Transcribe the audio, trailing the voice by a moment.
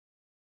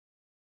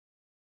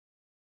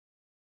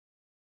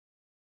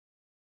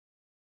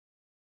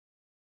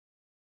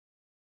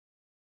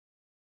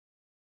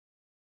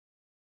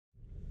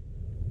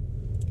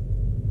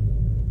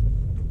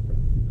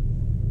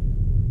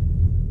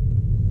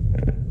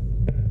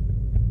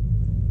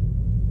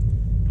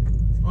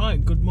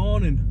Right, good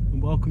morning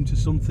and welcome to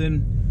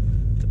something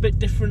a bit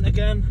different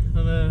again.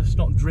 And it's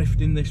not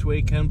drifting this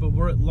weekend, but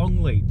we're at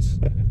Longleat,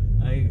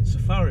 a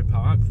safari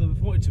park that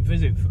we've wanted to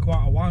visit for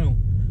quite a while.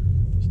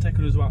 It's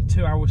taken us about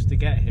 2 hours to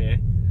get here,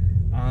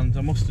 and I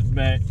must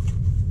admit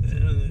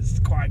it's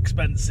quite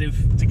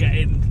expensive to get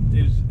in.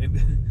 It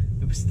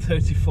was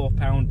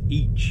 £34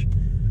 each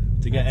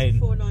to get in.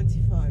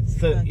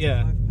 £34.95.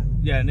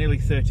 Yeah, nearly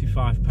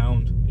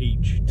 £35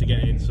 each to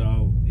get in.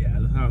 So yeah,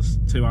 that's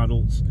 2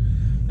 adults.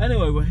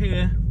 Anyway, we're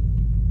here,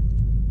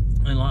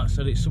 and like I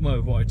said, it's somewhere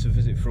we've wanted to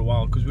visit for a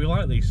while because we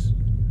like these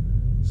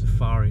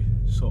safari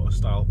sort of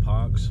style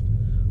parks.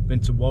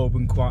 Been to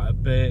Woburn quite a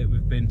bit.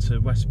 We've been to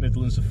West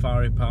Midlands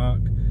Safari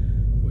Park,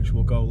 which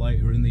will go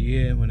later in the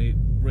year when it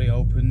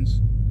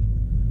reopens.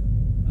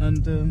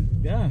 And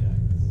yeah,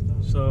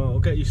 so I'll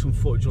get you some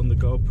footage on the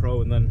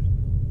GoPro, and then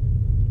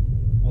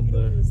on you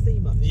don't see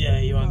much. Yeah,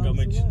 you ain't got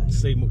to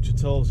see much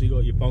at all. So you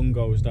got your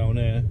bongos down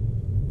here.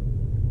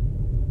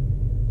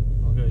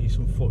 I'll get you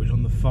some footage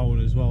on the phone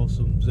as well,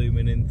 some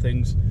zooming in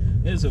things.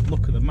 Here's a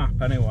look at the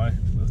map anyway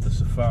of the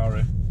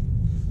safari.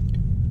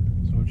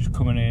 So we're just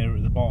coming here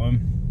at the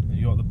bottom.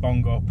 You got the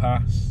Bongo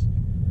Pass,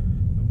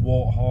 the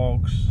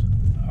warthogs,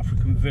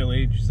 African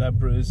village,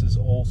 zebras. There's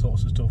all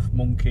sorts of stuff,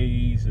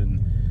 monkeys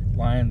and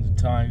lions and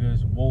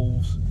tigers,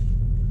 wolves.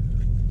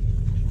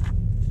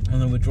 And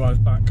then we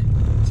drive back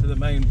to the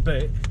main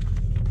bit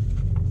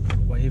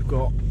where you've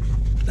got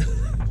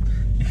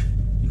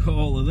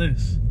all of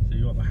this. So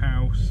you've got the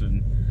house,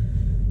 and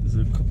there's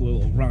a couple of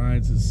little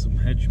rides, there's some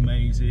hedge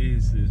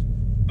mazes, there's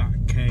bat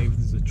cave,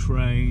 there's a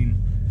train.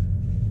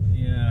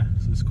 Yeah,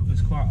 so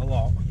there's quite a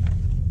lot.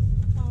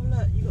 Oh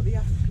look, you've got the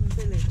African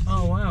village.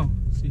 Oh wow,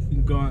 so you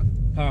can go out,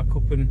 park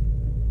up and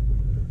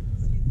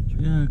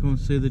go and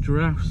see the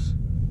giraffes.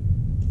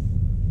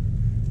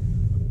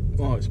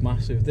 Oh, it's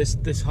massive.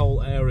 This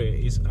whole area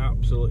is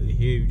absolutely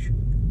huge.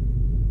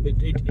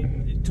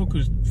 It took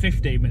us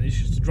 15 minutes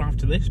just to drive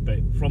to this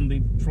bit from the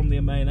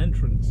main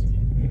entrance.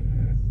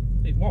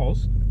 It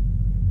was,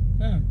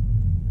 yeah,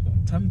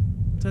 10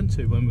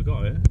 to when we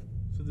got here.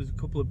 So there's a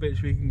couple of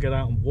bits where you can get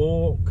out and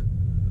walk.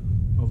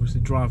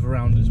 Obviously drive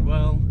around as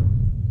well.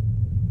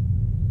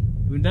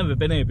 We've never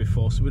been here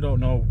before, so we don't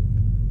know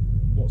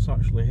what's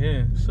actually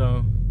here.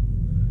 So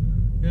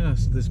yeah,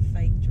 so there's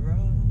fake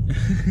giraffe.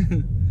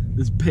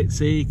 There's bits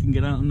here you can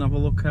get out and have a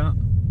look at.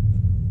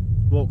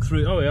 Walk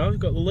through. Oh yeah, we've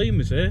got the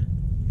lemurs here.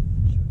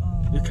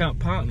 Oh, you can't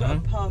park now.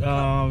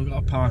 We've got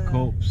to park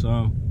up.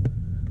 So,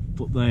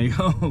 but there you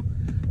go.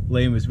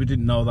 Lemurs. We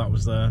didn't know that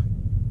was there.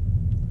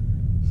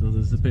 So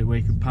there's a bit where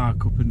you can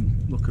park up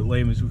and look at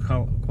lemurs. We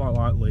quite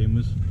like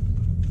lemurs.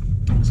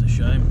 It's a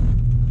shame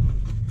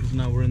because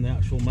now we're in the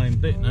actual main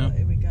bit now.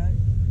 Here we go.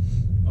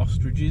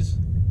 Ostriches.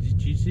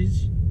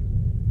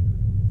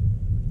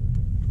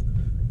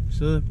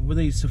 So with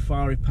these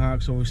safari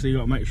parks, obviously you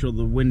got to make sure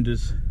the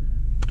windows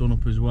done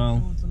up as well.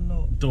 Doors are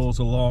locked. Doors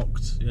are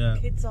locked. Yeah.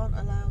 Kids aren't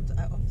allowed to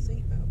out of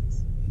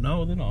seatbelts.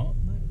 No, they're not.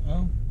 No.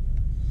 Oh,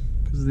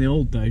 because in the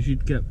old days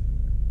you'd get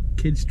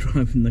kids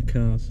driving the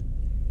cars.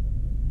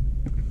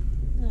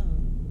 No.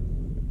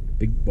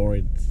 Big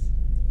boys.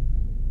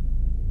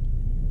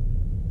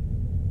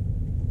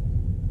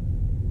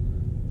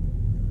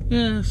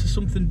 Yeah, so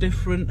something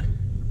different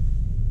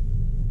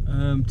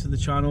to the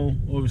channel.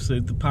 Obviously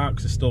the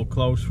parks are still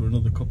closed for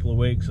another couple of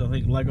weeks. I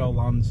think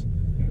Legoland's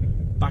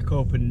back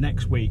open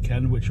next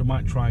weekend, which I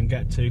might try and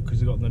get to because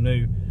they've got the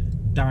new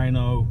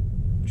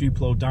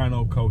Duplo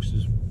Dino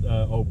coasters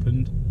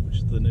opened, which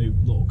is the new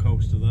little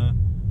coaster there.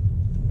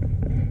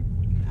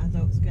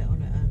 Adults get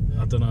on it, and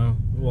I don't know.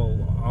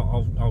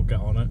 Well, I'll get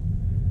on it.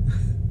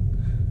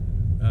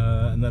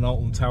 And then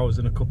Alton Towers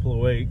in a couple of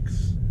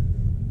weeks.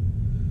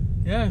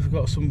 Yeah, we've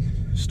got some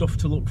stuff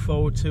to look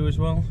forward to as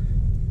well.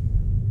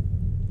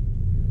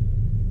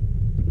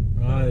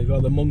 Right, you've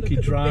got the monkey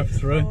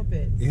drive-through.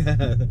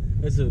 Yeah,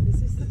 there's a.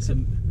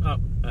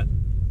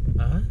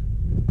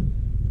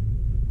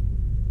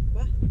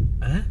 What?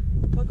 Have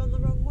I gone the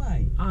wrong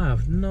way? I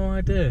have no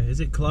idea.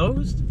 Is it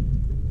closed?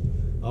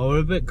 Oh, we're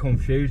a bit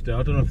confused.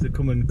 I don't know if they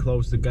come and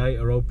close the gate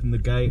or open the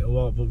gate or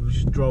what, but we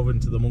just drove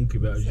into the monkey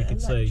bit, as you can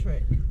see.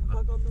 Have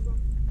I gone the wrong?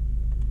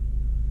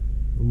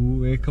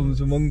 Ooh, here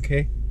comes a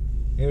monkey.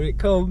 Here it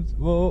comes.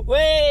 Whoa,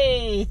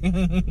 way!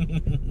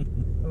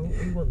 Oh,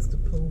 he wants to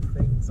pull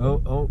things.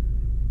 Oh,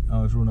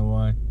 it's run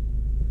away.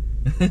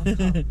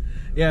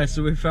 Yeah,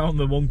 so we found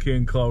the monkey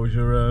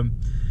enclosure.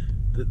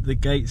 The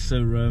gates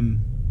are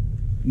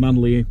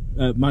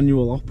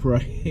manual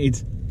operated.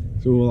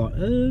 So we're like,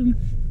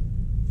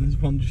 there's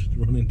one just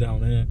running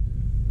down here.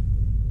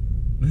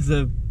 There's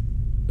a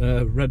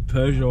red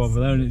Peugeot over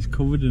there, and it's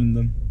covered in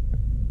them.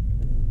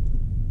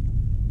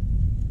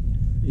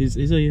 Is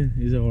he?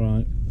 He's all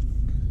right.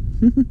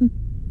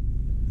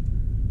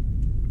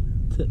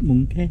 That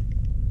monkey.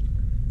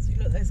 See,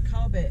 look, there's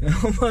car bits.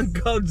 Oh my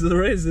God,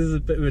 there is. There's a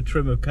bit of a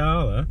trim of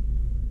car there.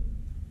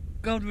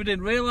 God, we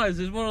didn't realise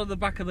there's one on the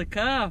back of the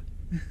car.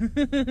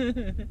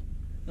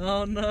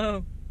 Oh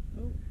no.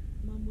 Oh,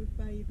 mum with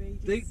baby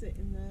just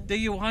sitting there. Do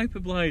your wiper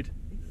blade.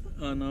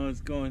 Oh no,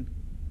 it's going.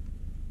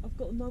 I've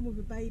got a mum with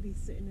a baby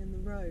sitting in the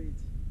road.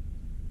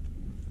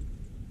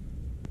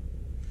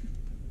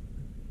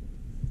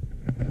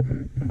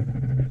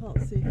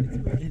 Can't see if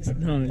it's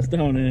moving. It's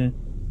down here.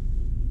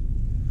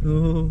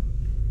 Oh,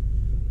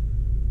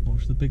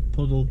 watch the big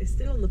puddle. It's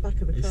still on the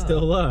back of the car. It's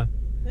still there.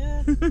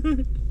 Yeah.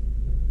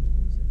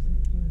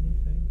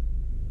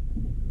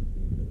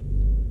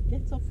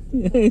 Get off.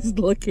 It's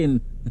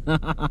licking.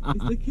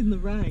 It's licking the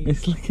rain.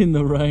 It's licking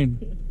the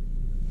rain.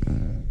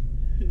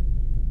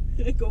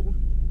 Go.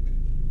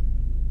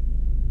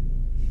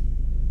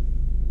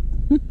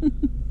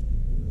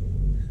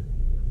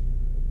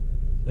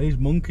 These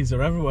monkeys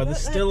are everywhere. They're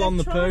still on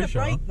the Peugeot.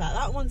 Break that.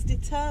 That one's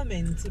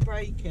determined to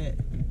break it.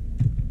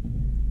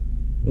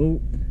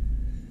 Oh.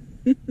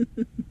 Oh,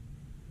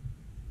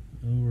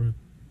 we're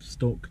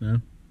stuck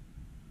now.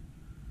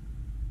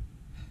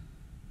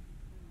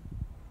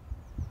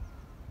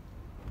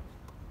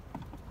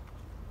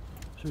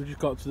 So we just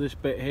got to this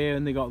bit here,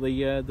 and they got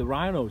the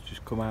rhinos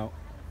just come out.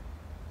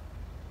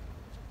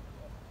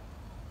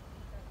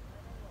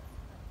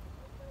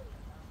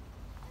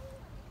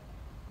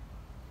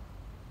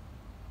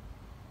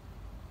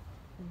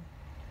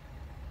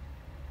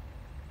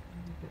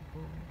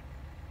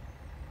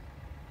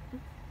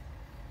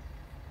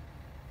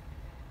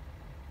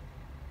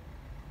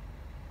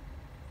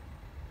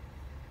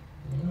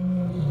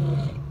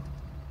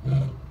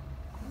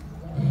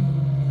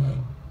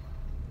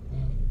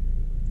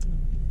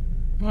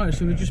 Right,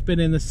 so we've just been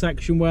in the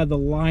section where the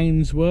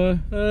lines were.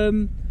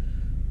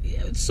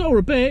 Saw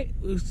a bit.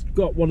 We've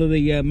got one of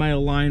the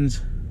male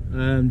lions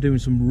doing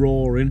some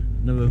roaring.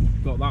 Never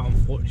got that on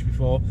footage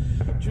before.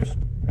 Just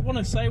want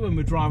to say when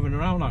we're driving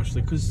around,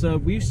 actually, because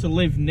we used to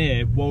live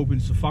near Woburn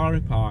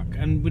Safari Park,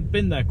 and we'd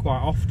been there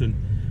quite often.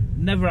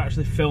 Never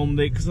actually filmed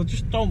it because I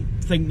just don't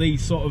think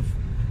these sort of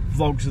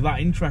vlogs are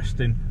that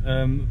interesting,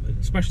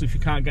 especially if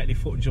you can't get any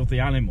footage of the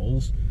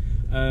animals.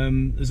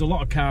 There's a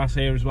lot of cars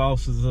here as well,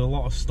 so there's a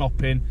lot of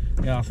stopping.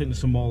 Yeah, I think there's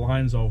some more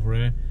lines over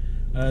here.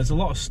 There's a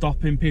lot of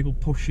stopping, people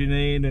pushing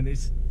in, and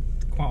it's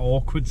quite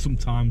awkward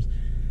sometimes.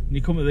 When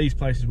you come to these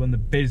places when they're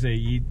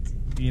busy,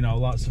 you know,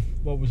 like,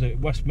 what was it,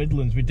 West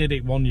Midlands, we did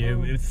it one year,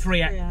 it was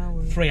 3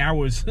 hours. 3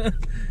 hours.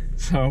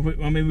 So,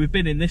 I mean, we've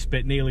been in this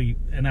bit nearly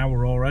an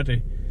hour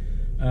already.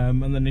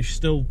 And then there's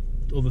still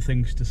other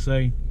things to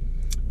see.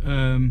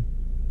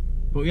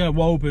 But yeah,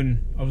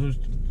 Woburn, I was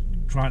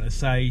trying to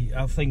say,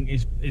 I think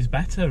is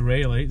better,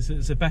 really.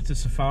 It's a better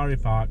safari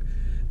park.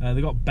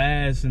 They've got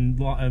bears and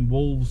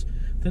wolves.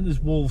 I think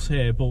there's wolves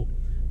here, but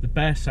the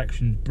bear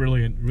section's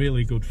brilliant,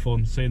 really good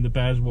fun seeing the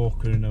bears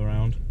walking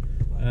around.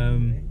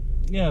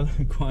 Yeah,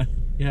 quite.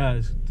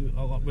 Yeah,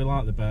 we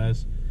like the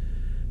bears.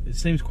 It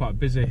seems quite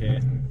busy here.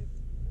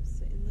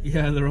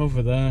 Yeah, they're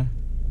over there.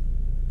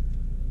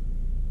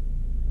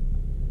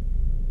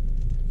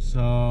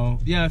 So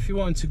yeah, if you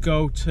wanted to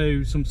go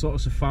to some sort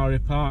of safari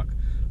park,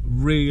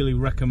 really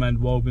recommend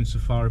Woburn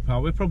Safari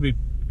Park. We'll probably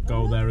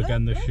go there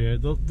again this year.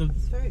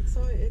 It's very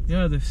excited.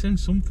 Yeah, they've seen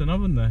something,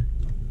 haven't they? I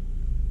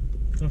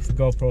don't know if the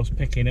GoPro's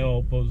picking it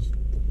up, but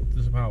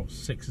there's about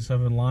 6 or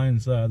 7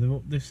 lines there.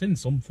 They've seen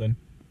something.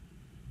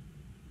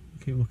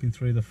 Keep looking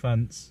through the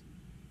fence.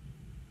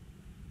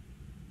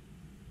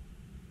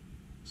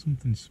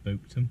 Something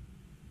spooked them.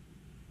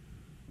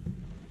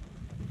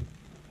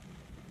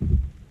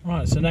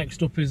 Right, so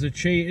next up is the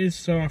cheetahs.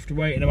 So after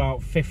waiting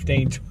about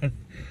 15,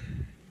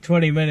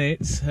 20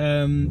 minutes,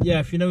 yeah,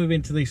 if you've never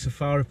been to these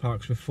safari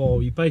parks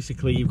before, you've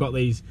got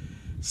these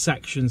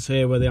sections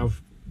here where they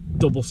have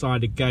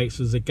double-sided gates.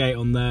 There's a gate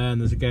on there,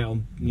 and there's a gate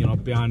on, you know,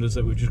 behind us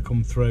that we've just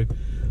come through.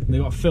 And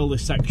they've got to fill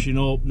this section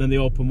up, and then they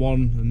open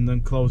one and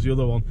then close the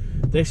other one.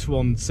 This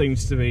one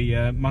seems to be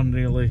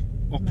manually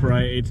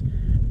operated.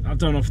 I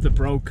don't know if they're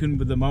broken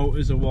with the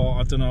motors or what.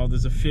 I don't know.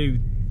 There's a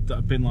few that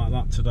have been like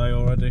that today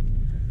already.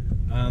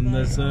 And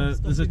there's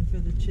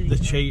the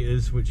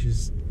cheetahs, which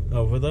is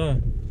over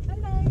there.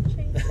 Hello,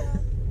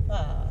 cheetah.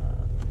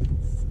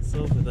 It's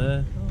over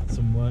there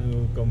somewhere.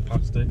 We've gone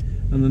past it.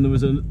 And then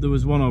there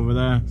was one over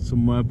there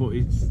somewhere, but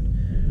as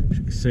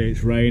you can see,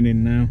 it's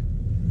raining now.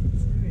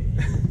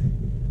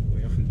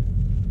 We haven't.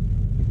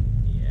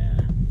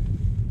 Yeah.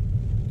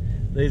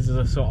 These are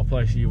the sort of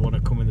places you want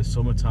to come in the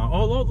summertime.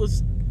 Oh look,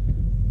 there's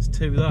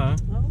 2 there.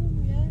 Oh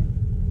yeah.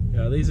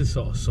 Yeah, these are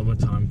sort of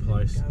summertime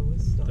place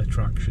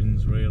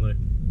attractions, really.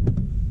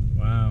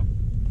 Wow.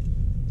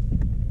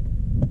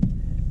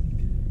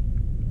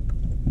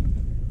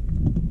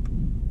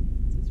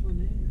 This one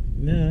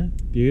here. Yeah,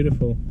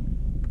 beautiful.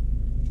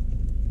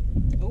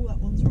 Oh, that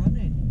one's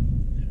running.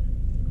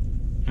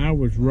 I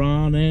was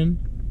running,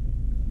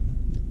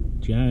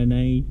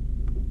 Johnny.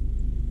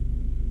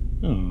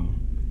 Oh,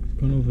 it's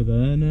gone over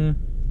there now.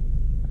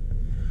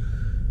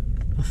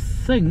 I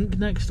think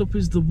next up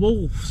is the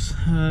wolves,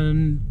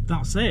 and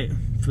that's it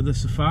for the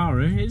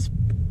safari. It's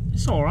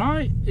all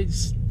right.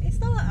 It's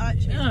not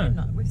actually.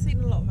 Yeah. We've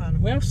seen a lot of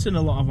animals. We have seen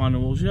a lot of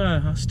animals.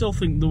 Yeah, I still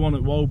think the one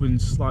at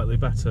Woburn's slightly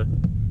better,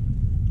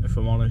 if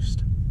I'm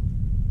honest.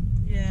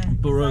 Yeah,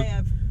 but they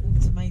have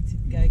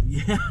automated gates.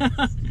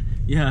 Yeah,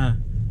 yeah.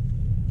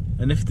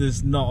 and if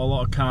there's not a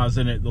lot of cars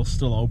in it, they'll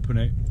still open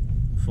it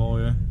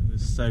for you. It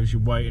saves you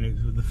waiting,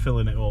 they're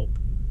filling it up.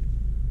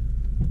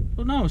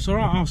 But no, it's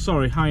alright. Oh,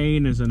 sorry,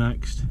 hyenas are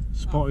next.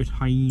 Spotted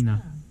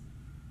hyena.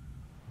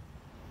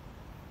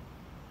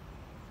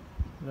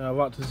 Yeah, I've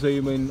had to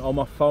zoom in on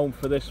my phone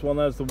for this one.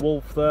 There's the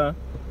wolf there.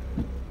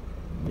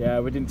 Yeah,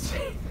 we didn't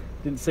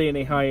see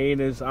any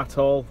hyenas at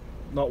all,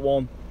 not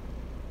one.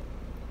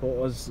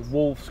 But as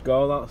wolves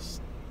go, that's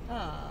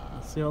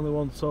the only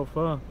one so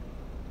far.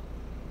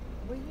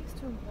 We're used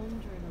to them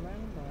wandering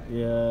around, right?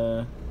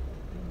 Yeah.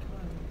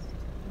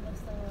 Unless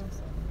there are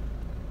some.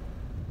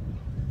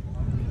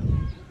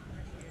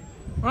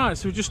 Right,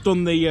 so we've just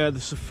done the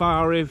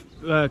safari.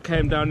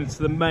 Came down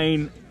into the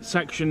main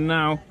section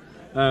now.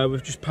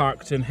 We've just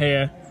parked in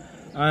here,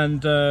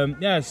 and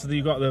yeah, so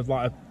you've got the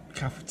like a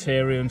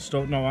cafeteria and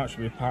stuff. No,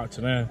 actually, we parked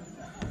in here.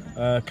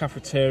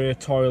 Cafeteria,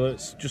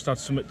 toilets. Just had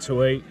something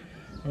to eat.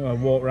 I'll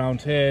walk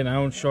around here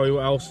now and show you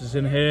what else is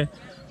in here.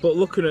 But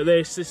looking at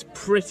this is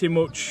pretty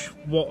much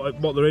what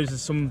there is.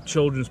 There's some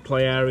children's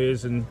play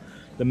areas and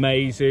the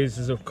mazes.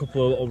 There's a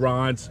couple of little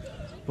rides,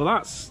 but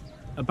that's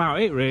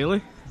about it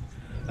really.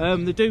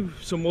 They do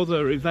some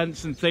other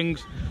events and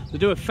things. They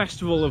do a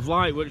festival of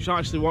light, which I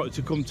actually wanted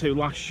to come to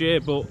last year,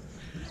 but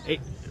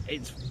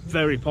it's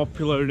very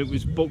popular and it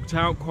was booked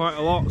out quite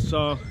a lot,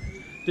 so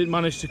didn't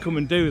manage to come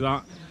and do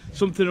that.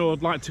 Something I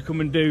would like to come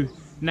and do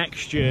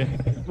next year,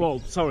 well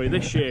sorry,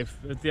 this year,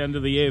 at the end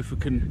of the year, if we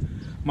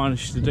can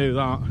manage to do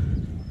that.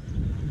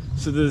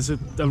 So there's a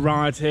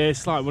ride here.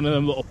 It's like one of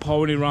them little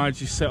pony rides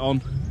you sit on,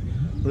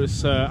 where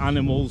it's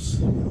animals,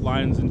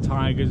 lions and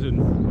tigers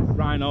and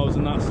rhinos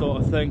and that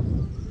sort of thing.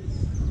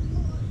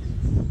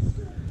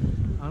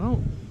 I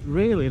don't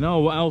really know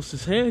what else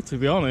is here, to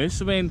be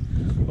honest. I mean,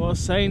 what I was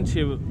saying to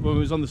you when we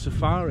was on the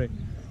safari,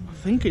 I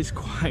think it's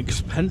quite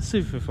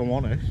expensive, if I'm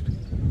honest.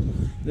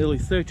 Nearly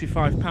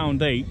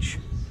 £35 each.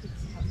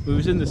 We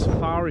was in the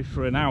safari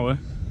for an hour,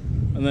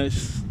 and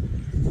there's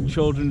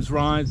children's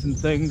rides and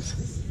things.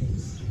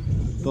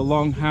 The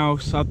long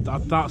house,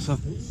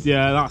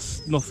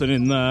 that's nothing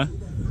in there.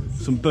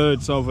 Some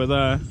birds over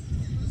there.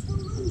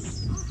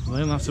 I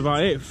think that's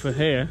about it for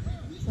here.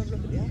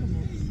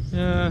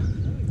 Yeah.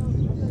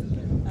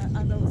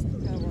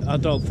 I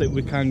don't think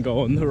we can go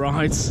on the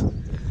rides.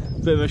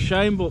 Bit of a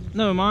shame, but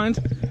never mind.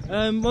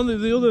 One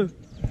of the other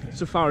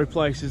safari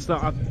places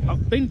that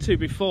I've been to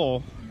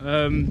before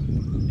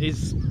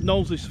is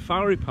Longleat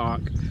Safari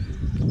Park.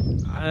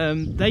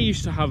 They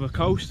used to have a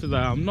coaster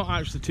there. I'm not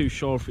actually too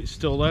sure if it's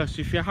still there,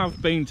 so if you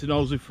have been to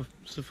Longleat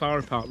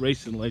Safari Park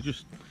recently,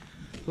 just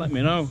let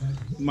me know.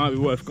 It might be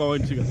worth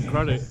going to get the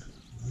credit.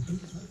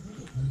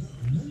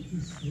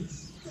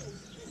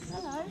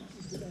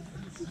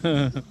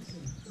 Hello.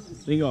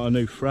 You got a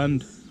new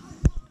friend.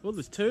 Well,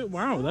 there's two.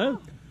 Wow, they're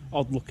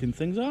odd looking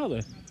things, aren't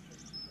they?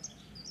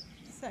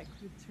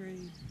 Secretary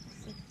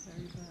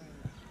bird.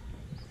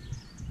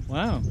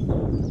 Wow.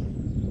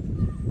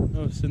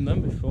 I've seen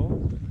them before.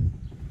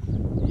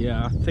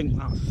 Yeah, I think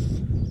that's...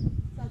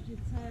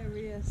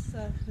 Sagittarius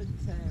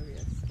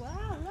serpentarius.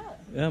 Wow, look.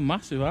 Yeah,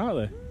 massive, aren't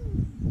they?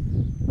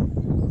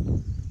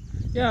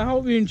 Yeah, I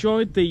hope you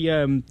enjoyed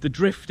the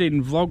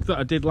drifting vlog that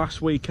I did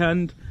last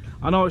weekend.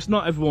 I know it's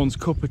not everyone's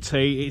cup of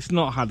tea. It's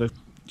not had a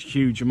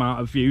huge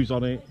amount of views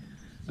on it.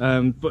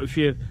 But if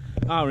you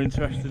are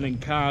interested in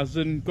cars,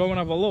 then go and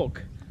have a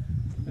look.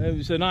 It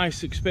was a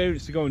nice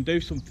experience to go and do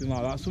something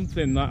like that.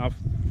 Something that I've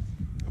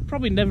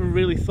probably never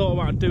really thought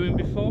about doing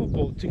before,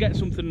 but to get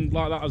something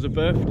like that as a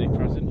birthday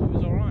present, it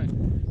was alright.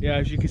 Yeah,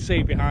 as you can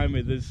see behind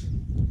me, there's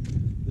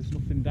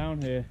nothing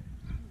down here,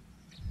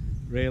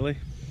 really.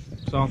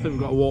 So I think we've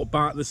got to walk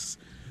back. There's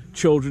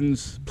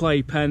children's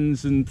play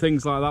pens and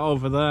things like that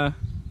over there.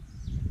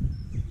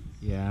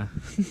 Yeah.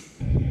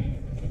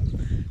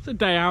 It's a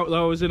day out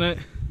though, isn't it?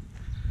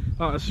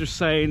 Like I was just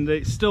saying, that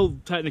it's still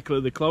technically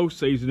the close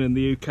season in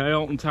the UK.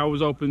 Alton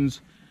Towers opens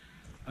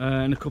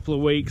in a couple of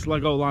weeks.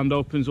 Legoland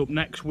opens up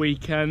next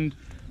weekend.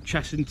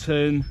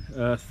 Chessington,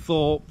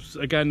 Thorpe's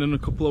again in a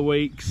couple of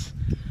weeks.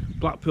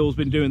 Blackpool's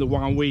been doing the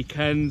one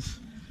weekends.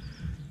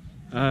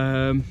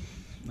 And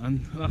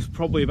that's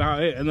probably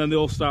about it. And then they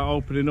all start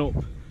opening up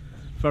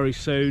very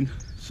soon.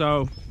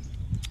 So,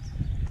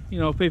 you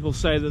know, people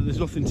say that there's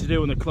nothing to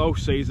do in the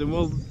close season.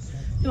 Well,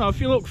 you know, if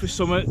you look for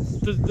something,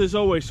 there's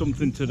always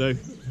something to do.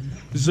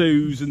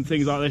 Zoos and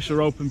things like this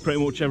are open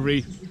pretty much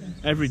every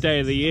day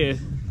of the year.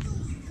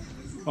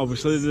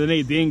 Obviously they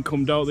need the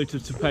income, don't they,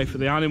 to pay for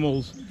the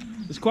animals.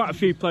 There's quite a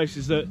few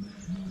places that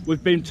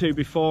we've been to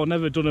before,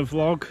 never done a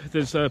vlog.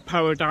 There's a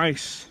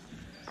Paradise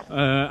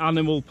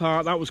Animal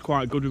Park, that was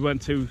quite good. We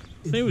went to,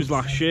 I think it was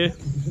last year.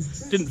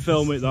 Didn't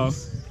film it though.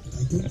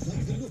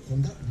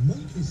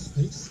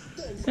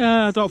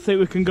 Yeah, I don't think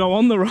we can go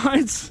on the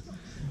rides.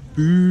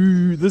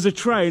 Boo. There's a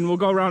train, we'll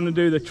go around and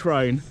do the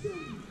train.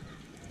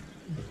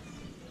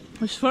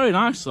 It's very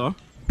nice though.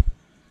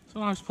 It's a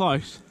nice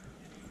place.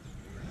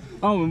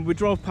 Oh, and we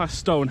drove past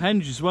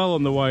Stonehenge as well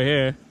on the way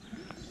here.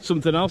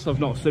 Something else I've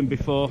not seen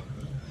before.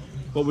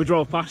 But we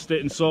drove past it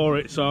and saw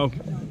it, so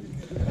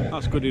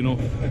that's good enough.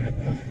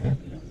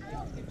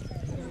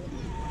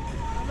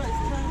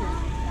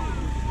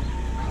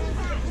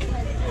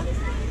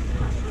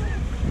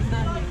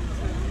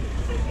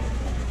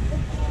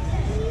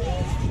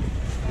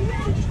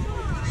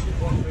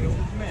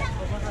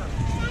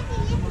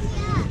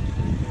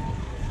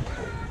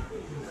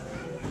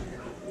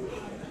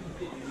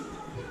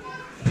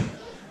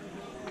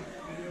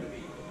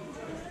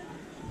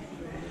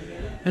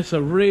 It's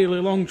a really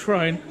long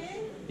train.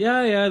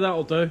 Yeah,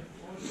 that'll do.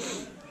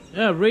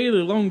 Yeah,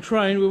 really long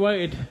train. We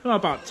waited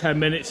about 10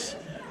 minutes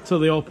till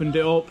they opened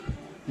it up.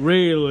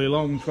 Really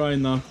long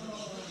train though.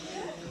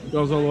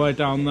 Goes all the way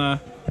down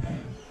there.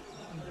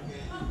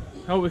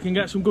 Hope we can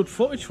get some good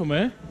footage from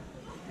here.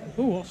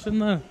 Oh, what's in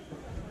there?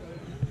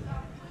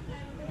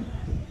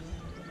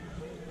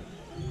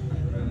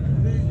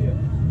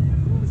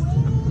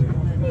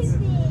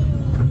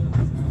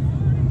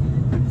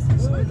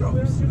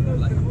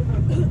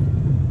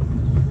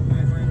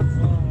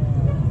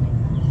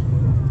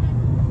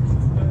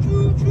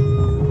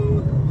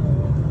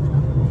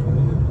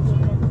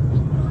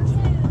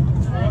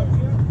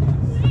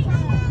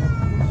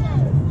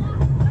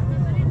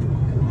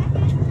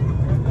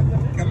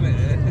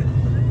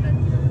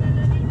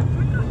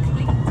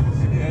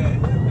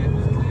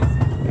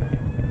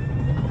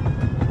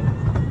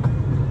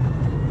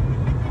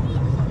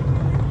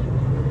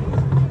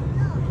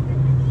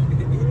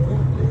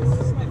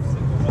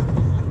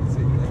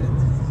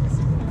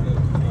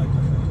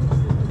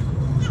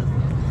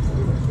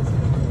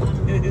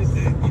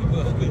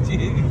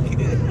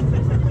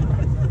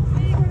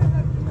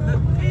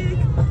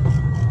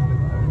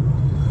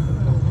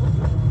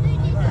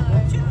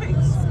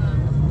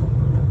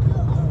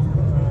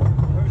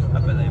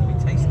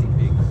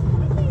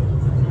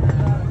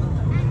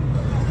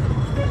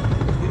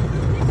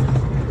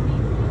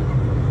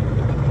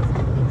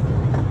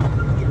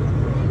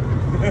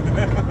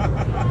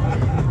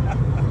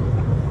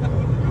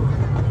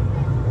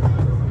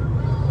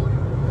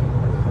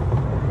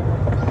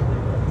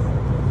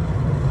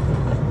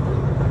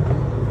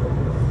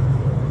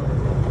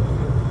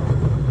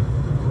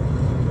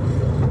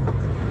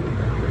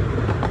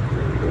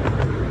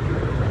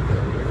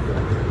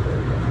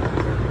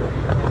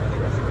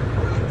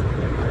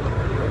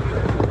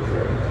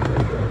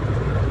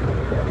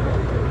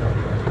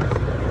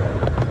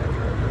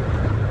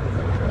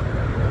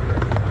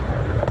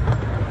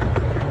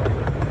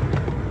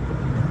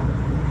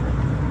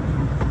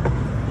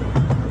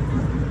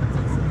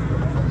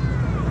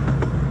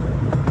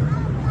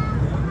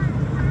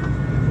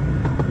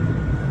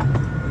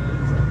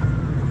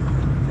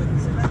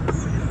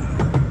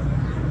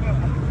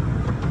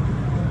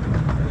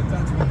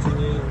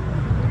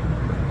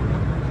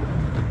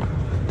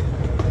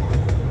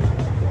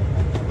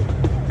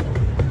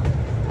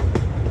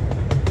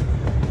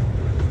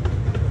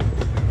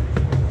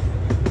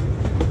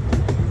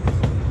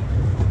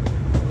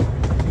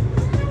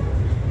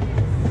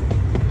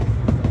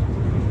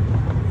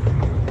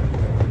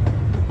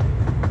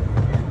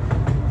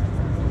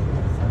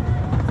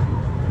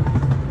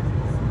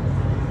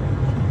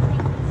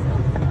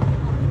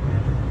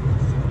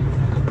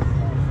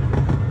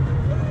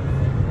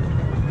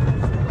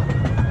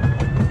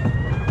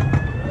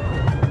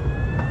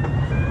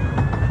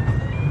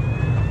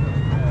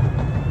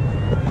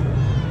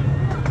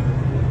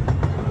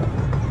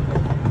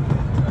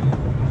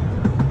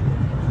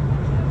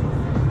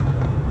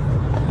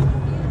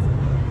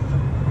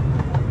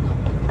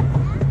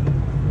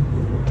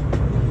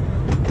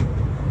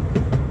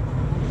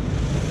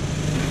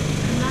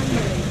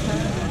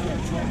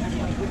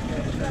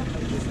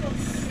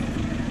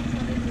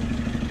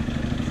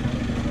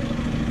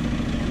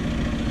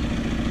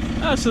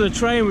 So the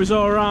train was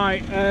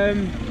alright.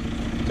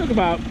 Took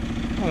about,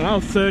 I don't know,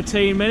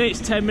 13 minutes,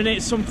 10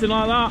 minutes, something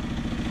like that.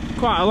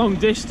 Quite a long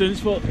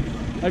distance, but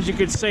as you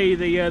can see,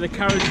 the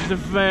carriages are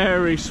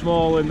very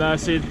small in there,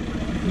 so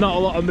not a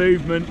lot of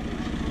movement.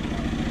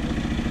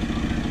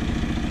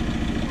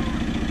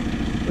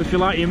 If you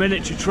like your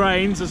miniature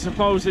trains, I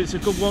suppose it's a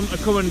good one to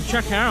come and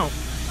check out.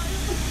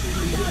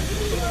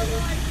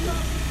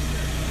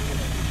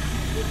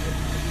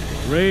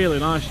 Really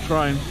nice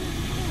train.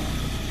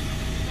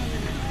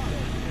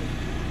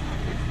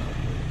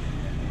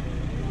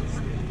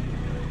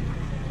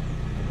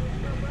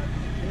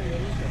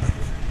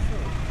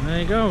 There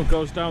you go,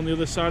 goes down the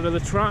other side of the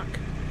track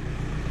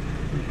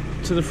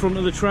to the front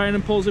of the train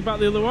and pulls it back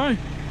the other way.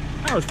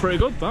 That was pretty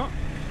good, that.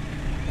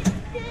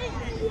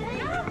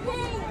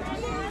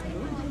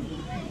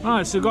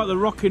 Right, so we've got the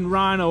rocking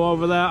rhino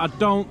over there. I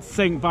don't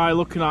think by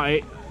looking at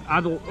it,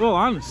 well,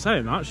 I'm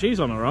saying that,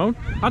 she's on her own.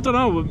 I don't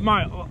know,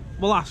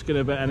 we'll ask her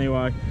a bit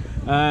anyway.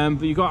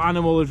 But you've got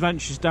animal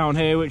adventures down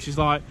here, which is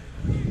like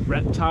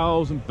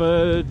reptiles and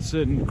birds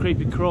and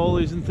creepy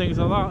crawlies and things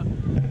like that.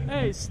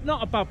 Hey, it's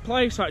not a bad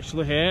place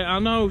actually here. I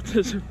know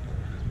there's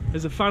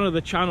a fan of the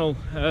channel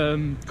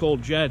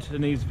called Jed,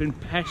 and he's been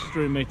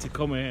pestering me to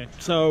come here.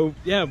 So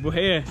yeah, we're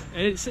here.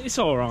 It's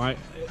all right.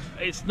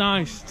 It's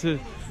nice to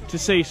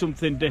see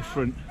something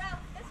different.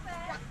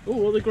 Oh,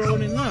 what are they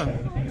growing in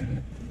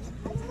there?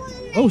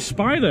 Oh,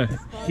 spider!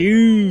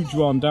 Huge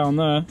one down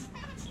there.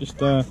 Just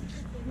there.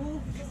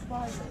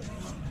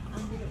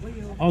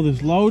 Oh,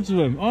 there's loads of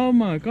them. Oh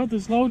my god,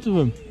 there's loads of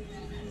them.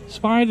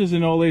 Spiders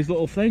in all these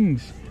little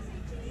things.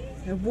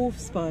 They're wolf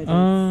spiders.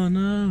 Oh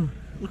no,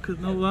 look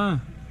at that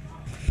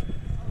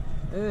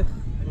there. Ugh.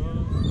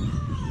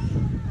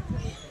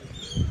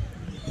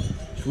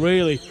 It's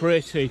really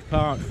pretty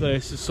park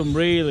this. There's some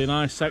really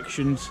nice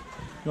sections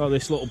Got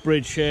this little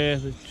bridge here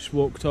that just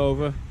walked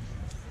over.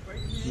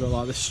 You've got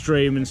like the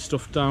stream and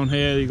stuff down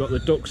here. You've got the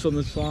ducks on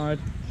the side.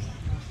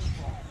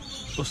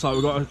 Looks like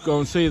we've got to go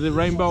and see the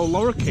rainbow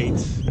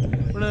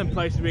lorikeets. One of them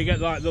places where you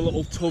get like the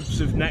little tubs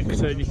of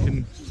nectar and you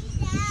can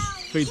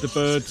feed the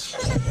birds.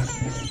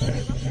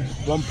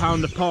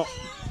 £1 a pot.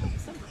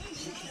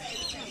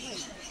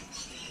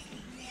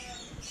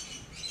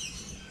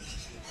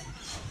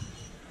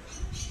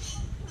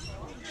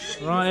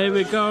 Right, here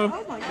we go.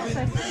 Oh my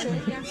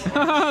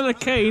God, they're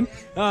keen.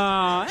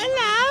 Oh,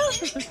 hello.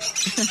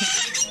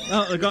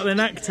 Oh, they've got the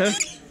nectar.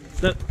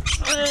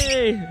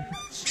 Hey.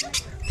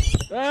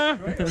 Ah.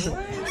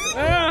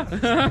 Ah.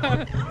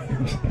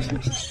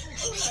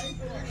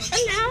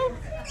 Hello.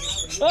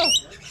 Oh,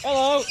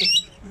 hello.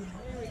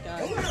 Here we go.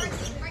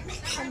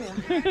 Come here.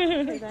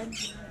 Okay, then.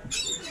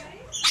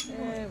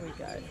 There we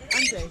go.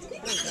 Andrew,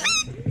 there we go.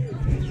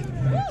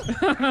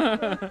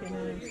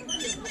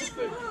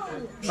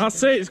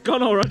 That's it, it's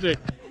gone already.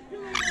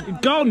 You're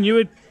gone, you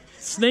were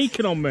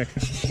sneaking on me.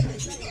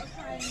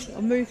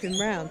 I'm moving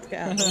round to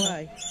get out of the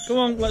way. Come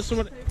on, let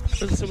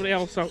somebody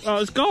else out. Oh,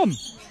 it's gone.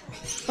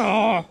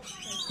 Oh,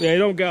 yeah, you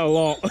don't get a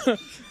lot.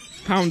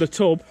 £1 a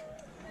tub.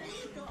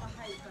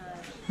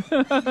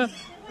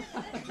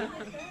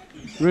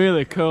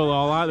 Really cool,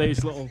 I like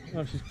these little.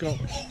 Oh, she's got.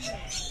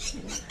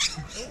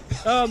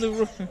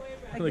 Oh,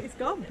 It's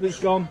gone. It's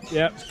gone.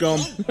 Yeah, it's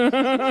gone.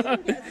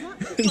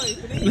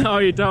 No,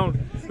 you don't.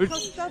 It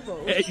costs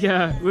double.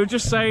 Yeah, we were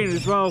just saying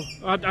as well.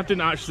 I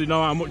didn't actually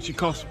know how much it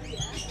cost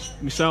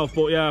myself,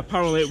 but yeah,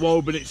 apparently at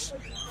Woburn it's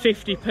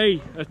 50p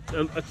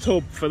a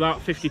tub for that.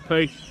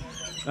 50p.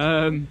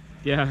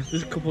 Yeah,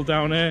 there's a couple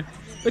down here.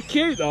 They're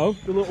cute though,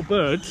 the little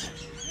birds.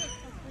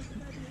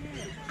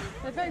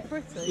 They're very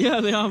pretty. Yeah,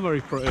 they are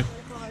very pretty.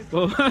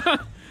 Well,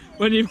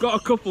 when you've got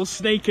a couple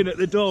sneaking at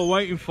the door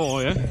waiting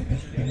for you.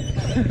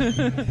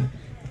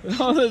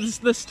 Oh,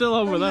 they're still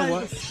over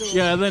there.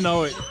 Yeah, they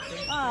know it.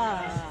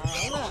 Ah,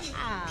 look.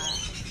 Ah.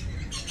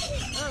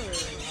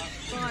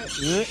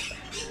 Oh.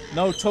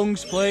 No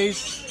tongues, please.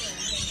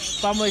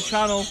 Family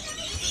channel.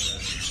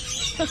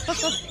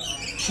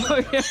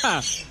 Oh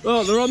yeah.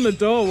 Oh, they're on the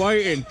door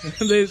waiting.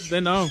 They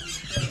know.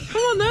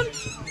 Come on then.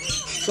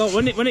 Well,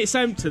 when it's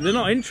empty, they're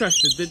not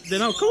interested. They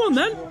know. Come on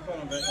then.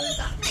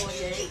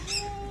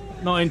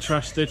 Not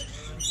interested.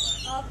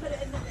 I'll put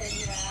it in the bin,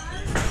 yeah.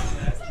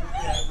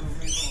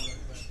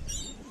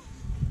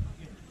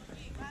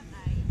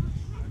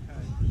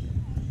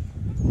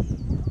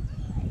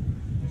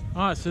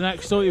 Alright, so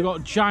next up you've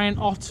got giant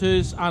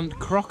otters and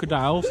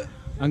crocodiles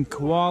and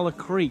Koala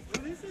Creek.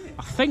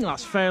 I think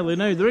that's fairly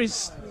new. There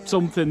is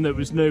something that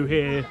was new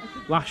here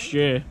last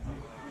year.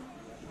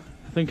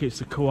 I think it's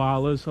the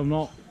koalas, I'm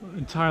not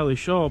entirely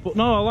sure. But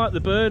no, I like the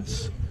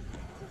birds.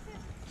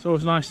 It's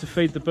always nice to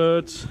feed the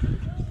birds.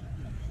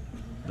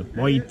 The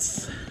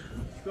whites.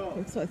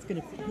 Looks like it's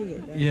going to pee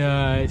it.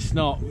 Yeah, it's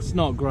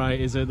not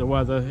great, is it? The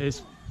weather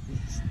it's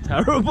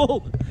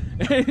terrible.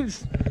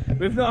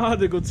 We've not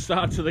had a good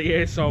start to the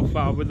year so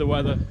far with the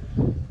weather.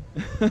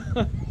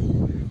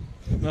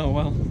 Oh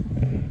well.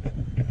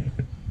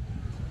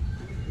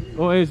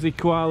 Oh, here's the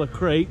Koala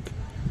Creek.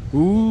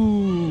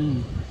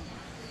 Ooh.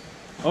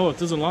 Oh, it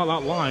doesn't like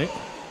that light.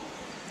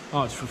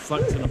 Oh, it's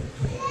reflecting.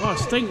 Oh, it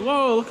stinks.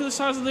 Whoa, look at the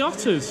size of the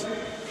otters.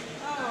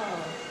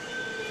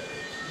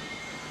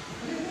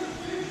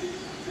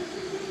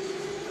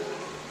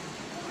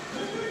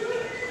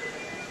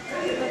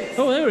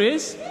 Oh, there he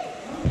is.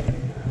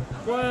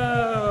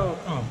 Whoa.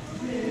 Oh.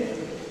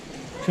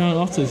 Giant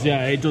otters,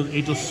 yeah, he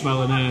does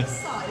smell in here.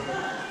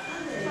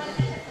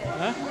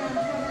 Huh?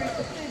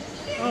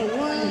 Oh,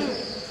 wow.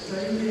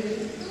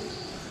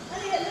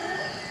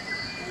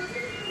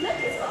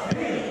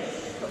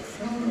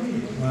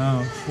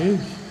 Wow, it's huge.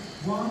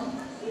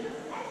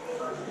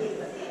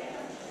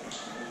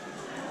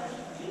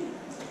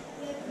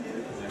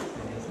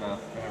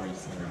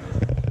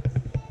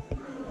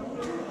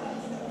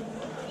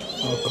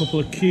 Oh, a couple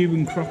of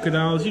Cuban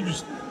crocodiles, you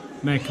just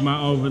make them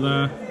out over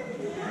there.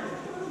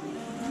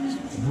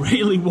 It's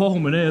really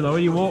warm in here though.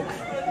 You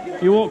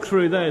walk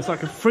through there, it's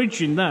like a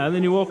fridge in there, and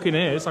then you walk in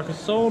here, it's like a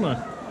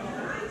sauna.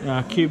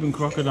 Yeah, Cuban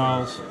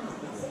crocodiles.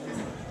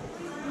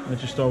 They're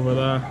just over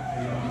there.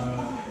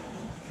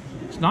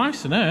 It's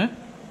nice in here.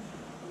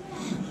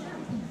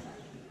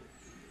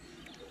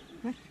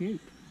 That's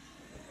cute.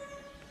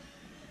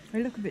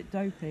 They look a bit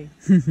dopey.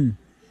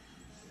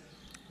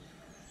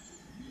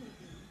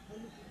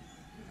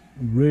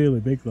 Really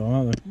big though,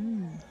 aren't they?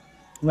 Mm.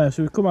 Yeah,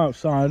 so we come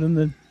outside and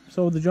then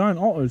so are the giant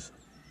otters.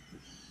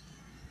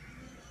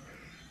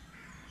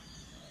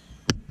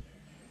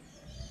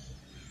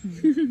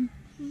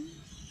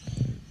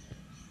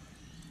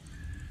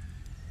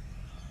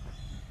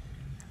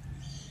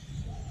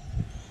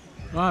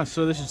 Right,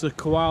 so this is the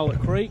Koala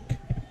Creek.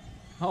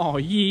 Oh,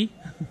 yee.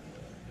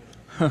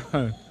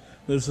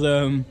 There's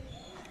one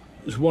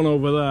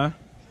over there.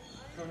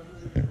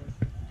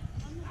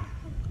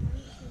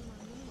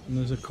 And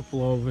there's a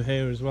couple over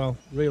here as well.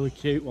 Really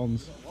cute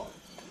ones.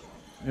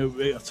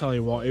 I'll tell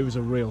you what, it was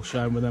a real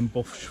shame with them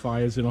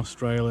bushfires in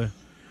Australia.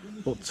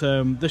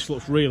 But this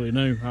looks really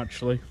new,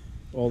 actually.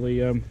 All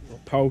the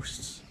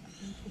posts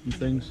and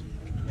things.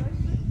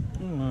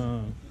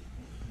 Oh.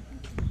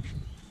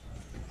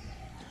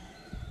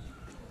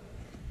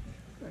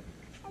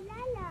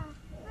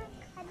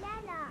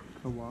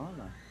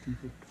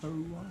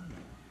 Koala.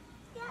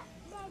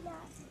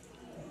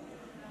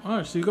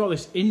 Oh, so you've got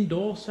this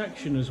indoor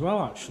section as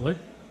well, actually.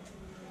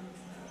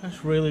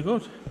 That's really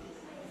good.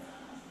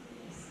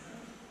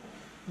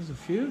 There's a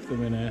few of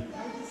them in here.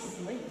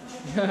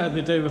 Yeah,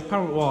 they do.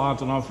 Apparently, well, I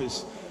don't know if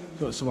it's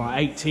got something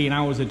like 18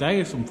 hours a day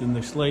or something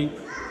they sleep.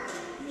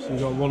 So you've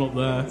got one up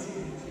there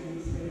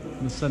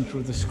in the centre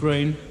of the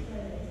screen.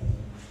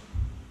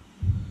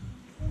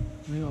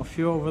 And you've got a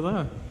few over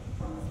there.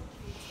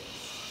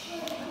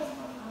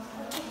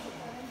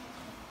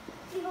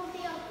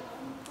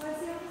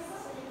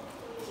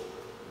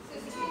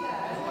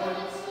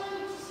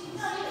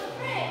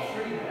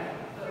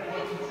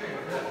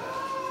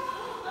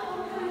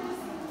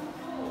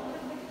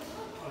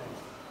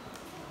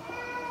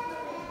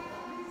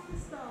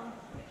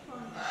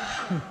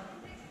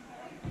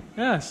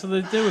 Yeah, so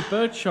they do a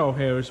bird show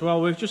here as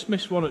well. We've just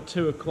missed one at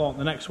 2 o'clock.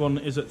 The next one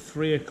is at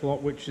 3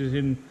 o'clock, which is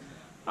in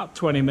about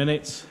 20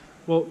 minutes.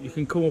 Well, you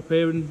can come up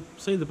here and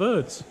see the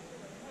birds.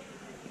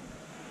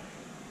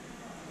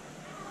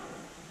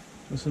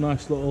 There's a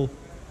nice little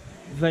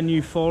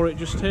venue for it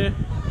just here.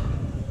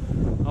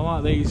 I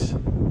like these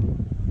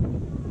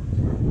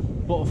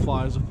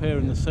butterflies up here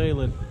in the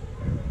ceiling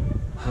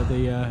with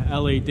the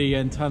LED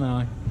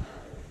antennae.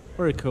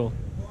 Very cool.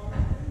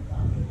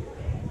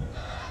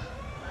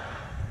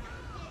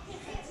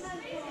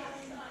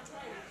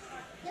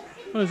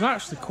 Well, there's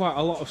actually quite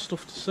a lot of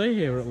stuff to see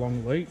here at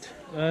Longleat,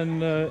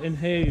 and in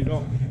here you've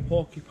got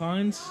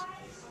porcupines.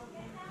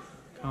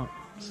 Can't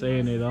see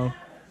any though.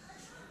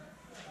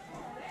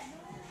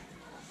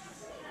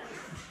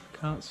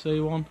 Can't see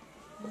one.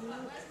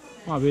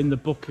 Might be in the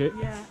bucket.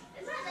 Yeah,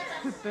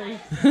 could be.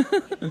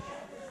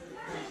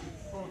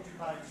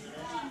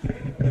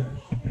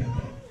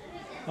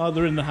 Oh,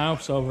 they're in the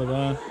house over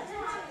there.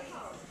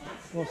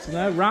 What's in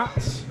there?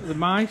 Rats? The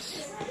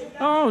mice?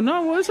 Oh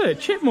no, what is it?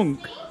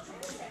 Chipmunk.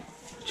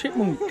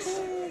 Chipmunks.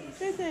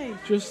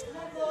 Just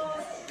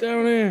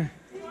down here.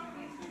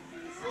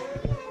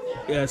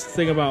 Yeah, it's the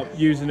thing about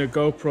using a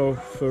GoPro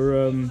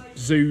for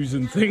zoos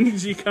and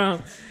things. You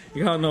can't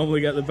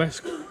normally get the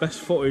best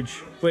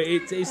footage, but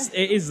it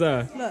is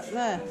there. Look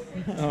there.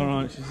 All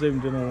right, she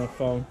zoomed in on her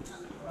phone.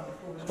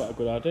 It's quite a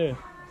good idea.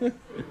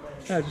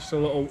 Yeah, just a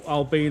little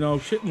albino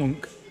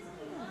chipmunk.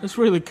 It's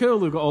really cool.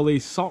 They've got all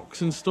these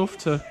socks and stuff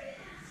to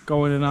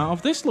go in and out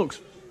of. This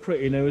looks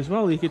pretty new as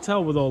well. You can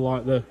tell with all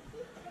like the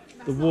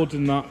wood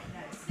and that.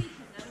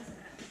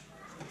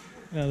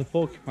 Yeah, the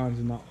porcupines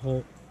in that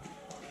hut.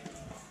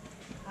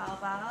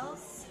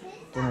 Cowbells.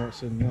 Don't know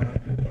what's in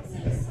there.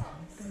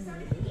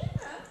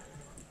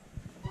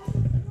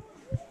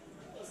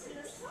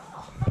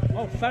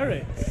 Oh,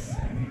 ferrets.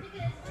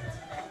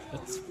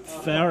 It's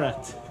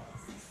ferret.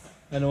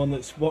 Anyone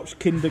that's watched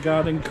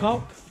Kindergarten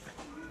Cop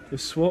with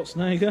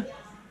Schwarzenegger?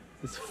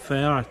 It's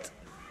ferret.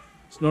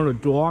 It's not a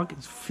dog,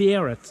 it's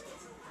ferret.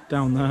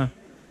 Down there.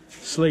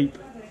 Sleep.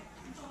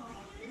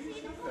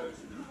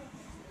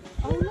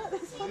 Oh look,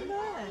 there's one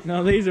there.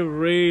 No, these are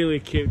really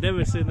cute.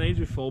 Never seen these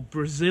before.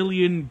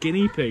 Brazilian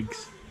guinea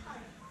pigs.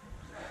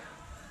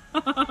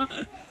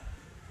 Like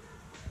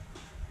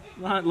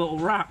little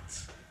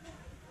rats.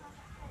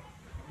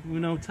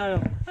 With no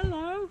tail.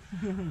 Hello.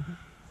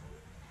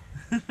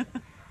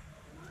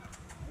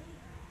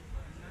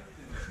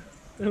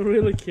 They're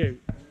really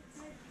cute.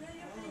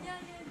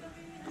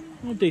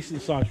 A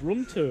decent sized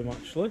run to them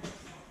actually.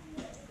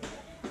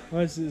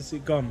 Where's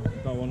it gone?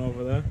 That one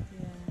over there.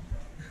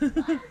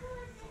 Yeah.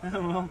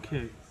 They're all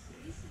cute.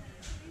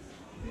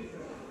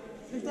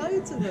 There's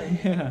loads of them.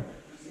 Yeah.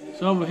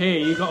 So over here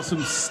you've got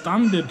some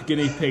standard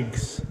guinea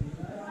pigs.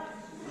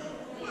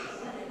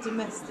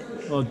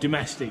 Domestic. Or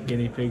domestic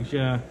guinea pigs,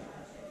 yeah.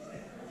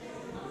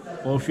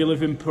 Or if you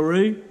live in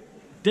Peru,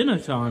 dinner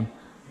time.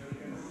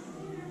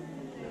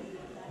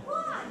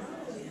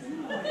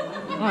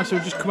 Right, so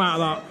we've just come out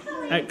of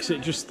that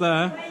exit just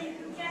there,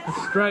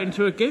 straight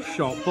into a gift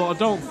shop, but I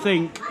don't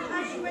think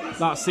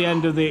that's the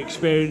end of the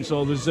experience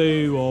or the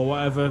zoo or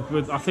whatever.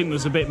 But I think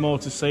there's a bit more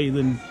to see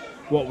than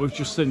what we've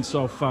just seen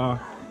so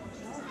far.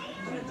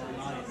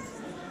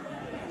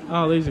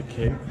 Oh, these are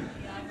cute.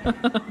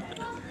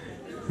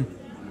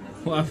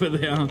 Whatever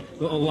they are,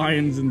 little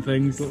lions and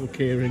things, little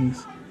key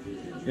rings.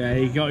 Yeah,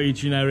 you got your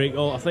generic.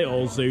 I think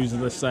all zoos are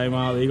the same,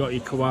 aren't they? You got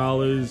your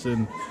koalas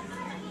and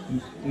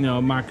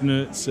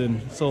magnets,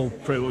 and it's all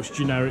pretty much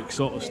generic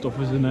sort of stuff,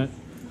 isn't it?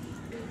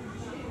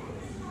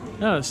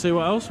 Yeah, let's see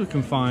what else we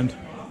can find.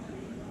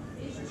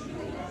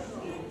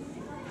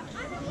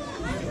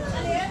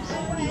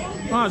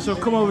 Right, so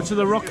I've come over to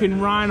the Rocking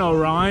Rhino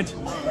ride.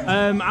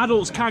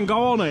 Adults can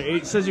go on it.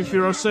 It says if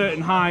you're a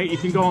certain height, you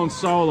can go on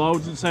solo. It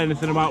doesn't say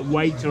anything about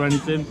weight or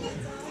anything.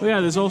 But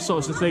yeah, there's all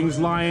sorts of things.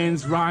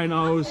 Lions,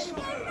 rhinos.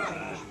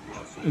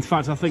 In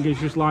fact, I think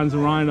it's just lions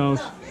and rhinos.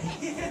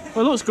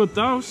 Well, it looks good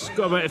though. It's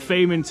got a bit of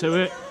theming to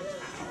it.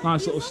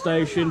 Nice little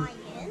station.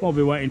 Won't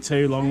be waiting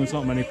too long, there's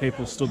not many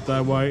people stood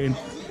there waiting.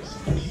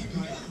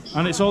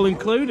 And it's all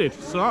included,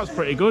 so that's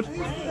pretty good.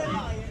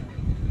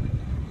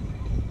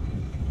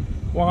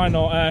 Why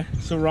not, eh?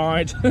 It's a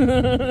ride.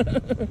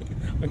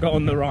 I got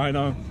on the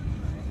rhino.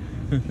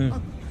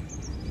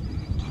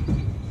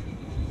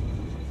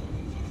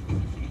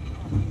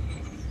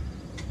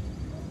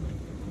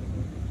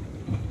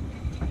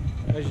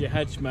 There's your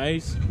hedge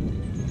maze.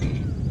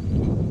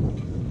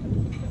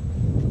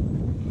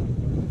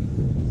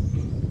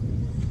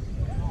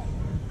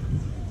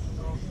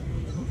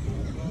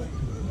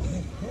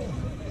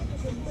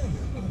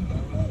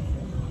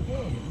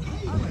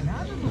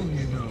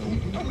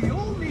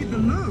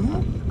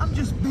 I'm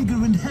just bigger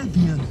and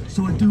heavier,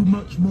 so I do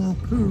much more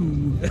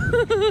poo.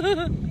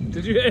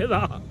 Did you hear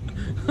that?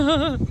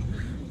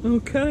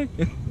 Okay.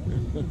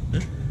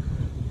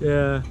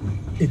 Yeah.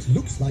 It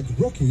looks like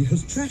Rocky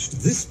has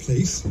trashed this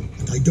place,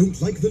 and I don't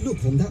like the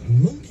look on that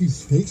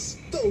monkey's face.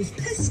 Those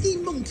pesky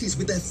monkeys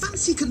with their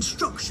fancy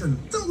construction.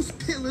 Those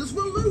pillars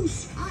were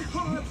loose. I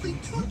hardly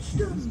touched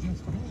them.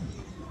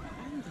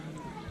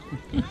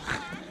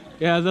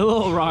 Yeah, the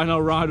little rhino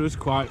ride was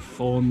quite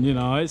fun, you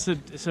know, it's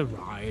a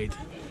ride.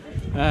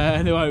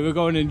 Anyway, we're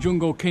going in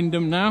Jungle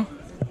Kingdom now.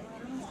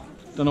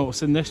 Don't know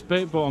what's in this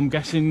bit, but I'm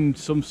guessing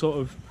some sort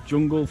of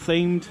jungle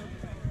themed.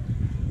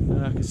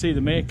 I can see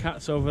the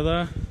meerkats over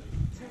there.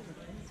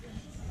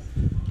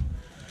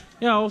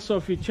 Yeah, also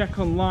if you check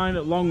online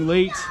at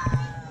Longleat,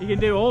 you can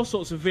do all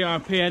sorts of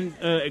VIP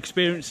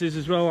experiences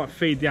as well, like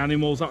feed the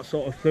animals, that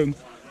sort of thing.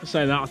 I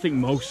say that, I think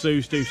most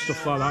zoos do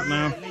stuff like that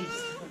now.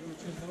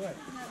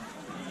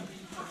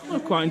 I'm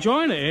quite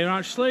enjoying it here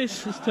actually,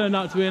 it's turned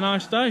out to be a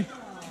nice day.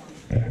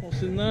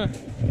 What's in there?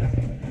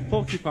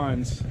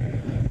 Porcupines.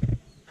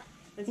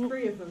 There's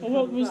 3 of them. Oh,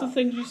 what was the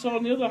things you saw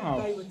in the other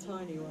house? They were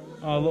tiny ones.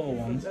 Oh, little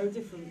ones. They were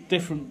different.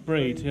 Different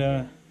breed,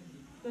 yeah.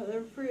 Look,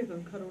 there were 3 of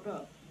them cuddled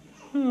up.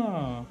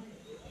 Oh.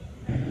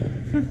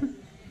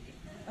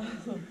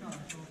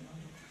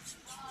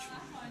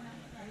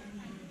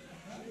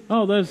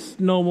 Oh, there's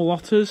normal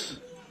otters.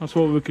 That's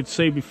what we could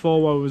see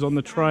before while we was on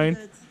the train.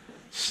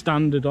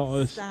 Standard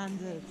otters.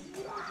 Standard.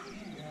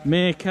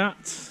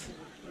 Meerkats.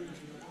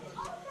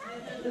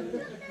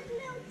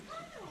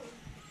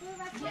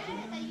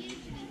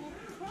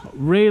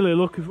 Really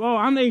looking for, oh,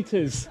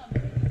 anteaters.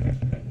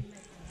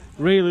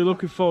 Really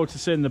looking forward to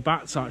seeing the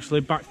bats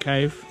actually, bat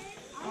cave.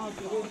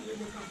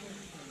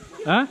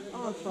 Huh?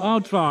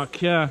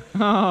 Aardvark, yeah.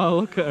 Oh,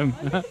 look at them.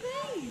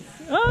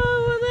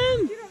 Oh, well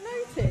then.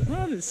 Did you not notice?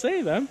 I didn't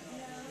see them.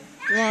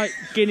 Like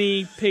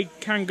guinea pig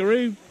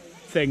kangaroo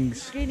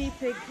things. Guinea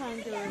pig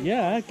kangaroo.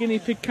 Yeah, guinea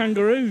pig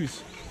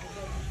kangaroos.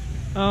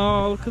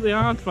 Oh, look at the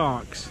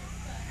aardvarks.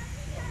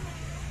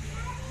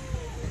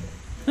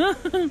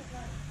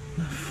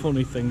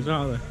 Funny things,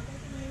 aren't they?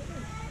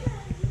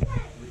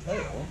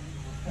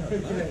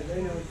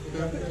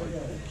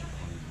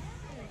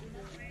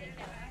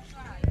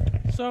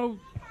 So,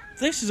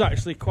 this is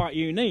actually quite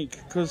unique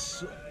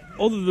because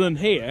other than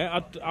here,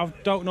 I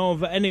don't know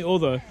of any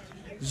other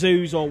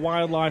zoos or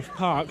wildlife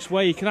parks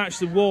where you can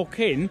actually walk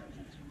in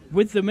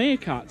with the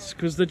meerkats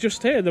because they're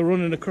just here, they're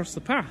running across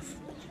the path.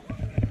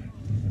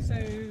 So,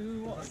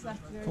 what's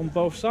left? On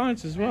both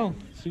sides as well.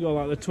 So you got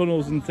like the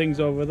tunnels and things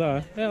over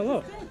there. Yeah,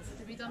 look.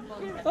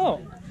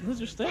 Oh, they're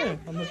just there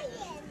on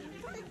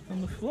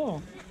the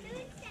floor.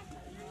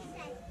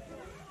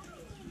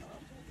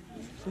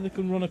 So they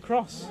can run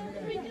across.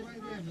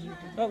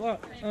 Oh,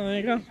 look. Oh, there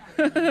you go.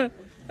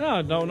 Oh,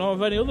 I don't know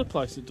of any other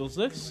place that does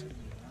this.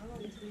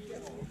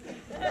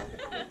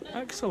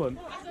 Excellent.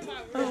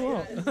 Oh,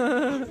 what?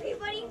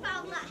 Everybody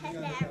found that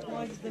hilarious.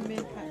 Why did the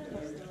meerkat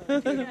cross?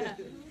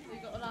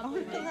 Oh,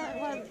 look at that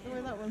one,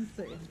 where that one's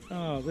sitting.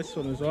 Oh, this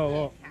one as well.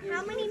 What?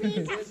 How many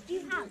meerkats do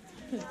you have?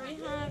 We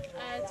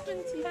have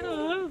 20.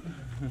 Hello.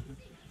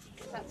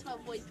 That's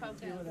 12 boys,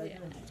 12 girls. Yeah.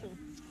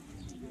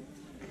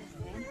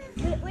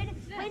 We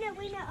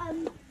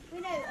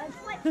know,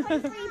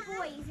 23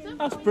 boys.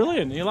 That's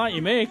brilliant. You like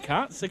your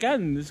meerkats?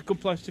 Again, it's a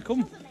good place to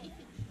come.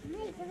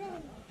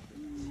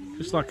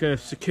 Just like a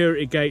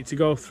security gate to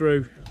go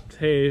through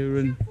here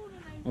and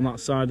on that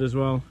side as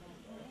well.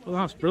 Well,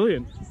 that's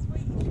brilliant.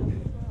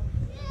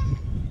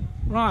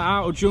 Right,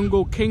 out of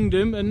Jungle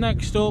Kingdom, and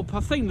next up, I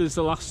think there's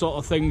the last sort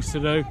of things to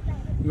do.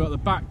 You've got the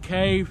Bat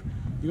Cave,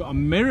 you've got a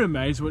mirror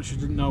maze, which I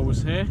didn't know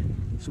was here.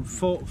 Some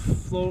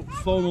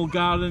formal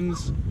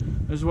gardens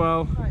as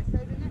well.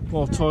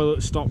 More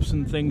toilet stops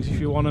and things if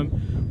you want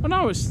them. Oh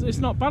no, it's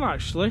not bad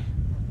actually.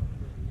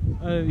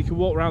 You can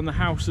walk around the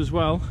house as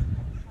well.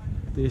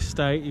 The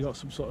estate, you've got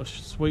some sort of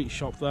sweet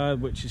shop there,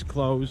 which is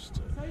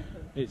closed.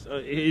 It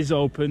is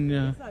open,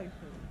 yeah.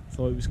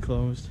 Thought it was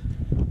closed.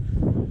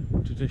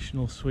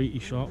 Traditional sweetie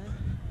shop.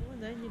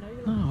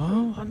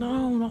 No, I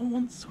know, I don't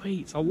want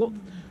sweets. I'll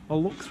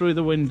look through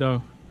the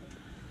window.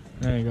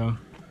 There you go.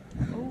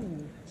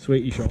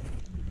 Sweetie shop.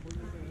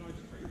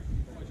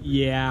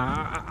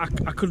 Yeah,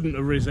 I couldn't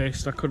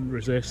resist. I couldn't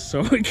resist.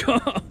 So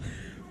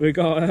we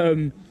got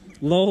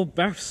Lord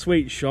Bath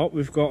sweet shop.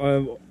 We've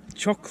got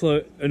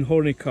chocolate and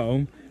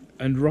honeycomb,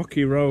 and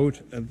Rocky Road,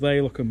 and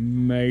they look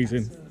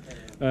amazing.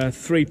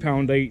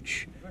 £3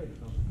 each.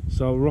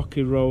 So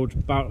Rocky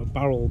Road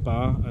barrel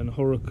bar and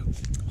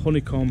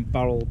honeycomb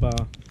barrel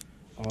bar.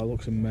 Oh, it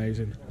looks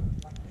amazing.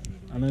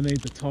 And I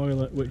need the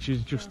toilet, which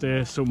is just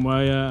here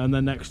somewhere. Yeah. And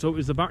then next up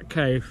is the Bat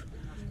Cave.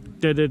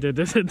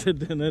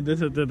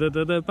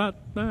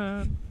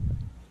 Batman.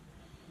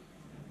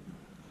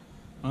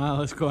 Alright,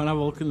 let's go and have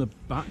a look in the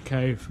Bat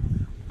Cave.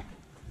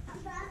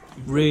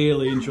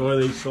 Really enjoy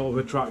these sort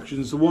of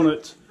attractions. The one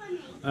at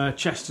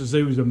Chester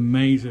Zoo is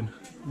amazing.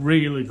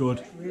 Really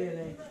good.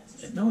 Really?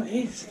 No, it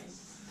is.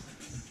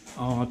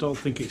 Oh, I don't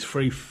think it's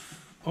free.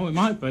 Oh, it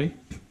might be.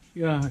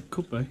 Yeah, it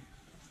could be.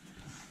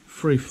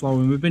 Free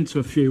flowing. We've been to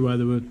a few where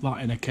they were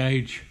like in a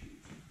cage.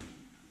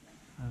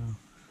 Oh.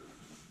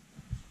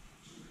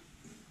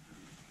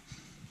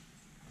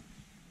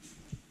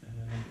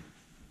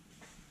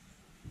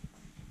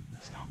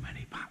 There's not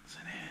many bats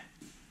in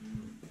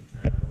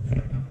here.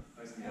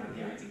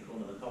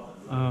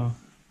 Oh.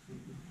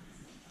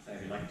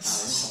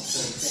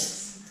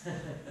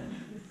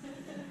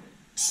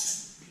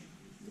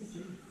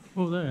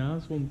 Oh, there,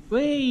 that's one.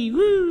 Wee,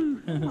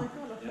 woo! Oh my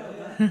god,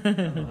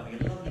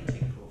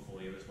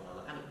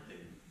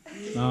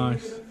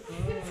 Nice.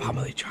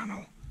 Family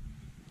Channel.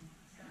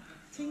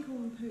 Tinkle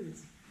and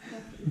Poos.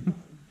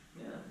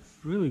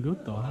 Really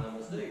good though. I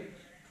was literally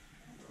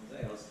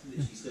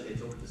stood here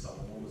talking to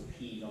someone, one was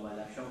peeing on my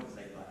left shoulder, so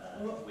they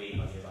were like, weird,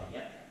 and he was like,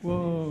 yep.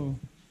 Whoa.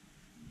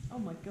 Oh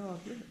my god,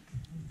 look.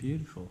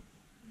 Beautiful.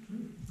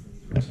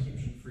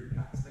 Egyptian fruit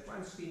bats. The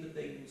grand scheme of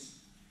things,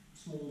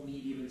 small,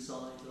 medium in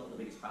size, they're not the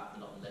biggest bat,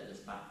 they're not the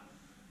deadliest bat.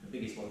 The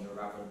biggest ones are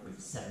around with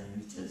 7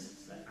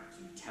 metres, so they're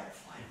absolutely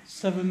terrifying.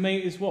 7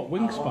 metres what?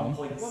 Wingspan?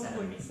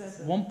 1.7 metres.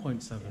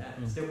 1.7.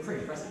 Yeah, still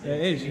pretty impressive.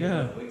 It is,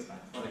 yeah. Wingspan.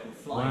 Well, they can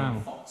fly Wow.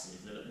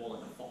 foxes, they look more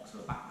like a fox or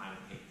a Batman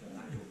kick than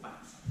an actual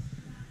bat.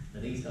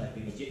 Now these guys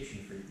being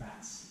Egyptian fruit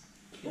bats,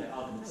 you know,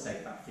 argument to say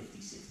about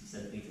 50-60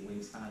 centimetre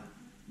wingspan.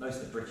 Most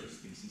of the British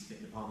species fit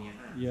in the palm of your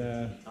hand.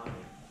 Yeah. Tiny.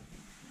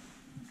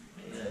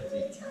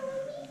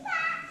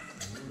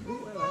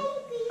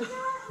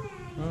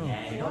 Oh.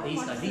 Yeah, not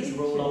these guys. These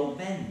are all old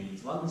men,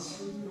 these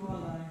ones.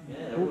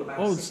 Yeah, they're all about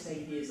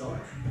 6-8 years old.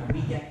 And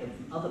we get them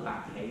from other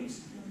bat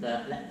caves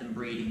that let them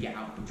breed and get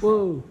out of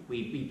control. Whoa.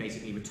 We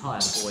basically retire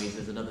the boys.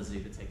 There's another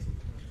zoo that takes them.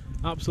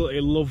 Absolutely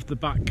loved the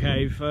Bat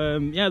Cave.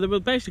 Yeah, there were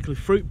basically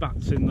fruit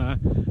bats in there,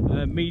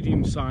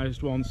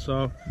 medium-sized ones,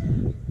 so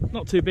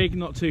not too big,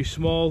 not too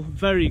small.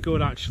 Very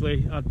good,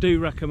 actually. I do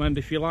recommend,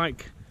 if you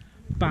like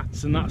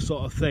bats and that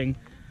sort of thing,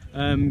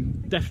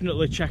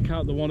 definitely check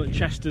out the one at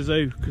Chester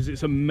Zoo, because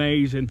it's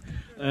amazing.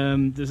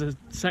 There's a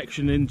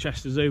section in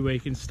Chester Zoo where you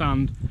can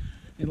stand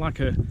in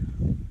like a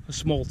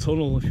small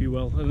tunnel, if you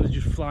will, and they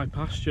just fly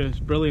past you. It's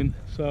brilliant.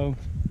 So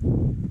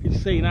you can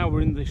see now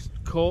we're in this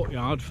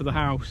courtyard for the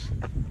house.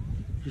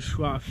 Just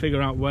try to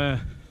figure out where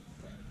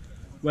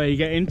you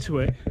get into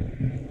it.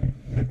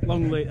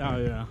 Longleat, oh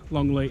yeah,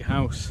 Longleat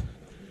House.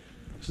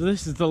 So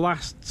this is the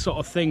last sort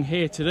of thing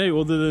here to do,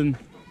 other than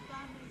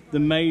the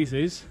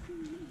mazes.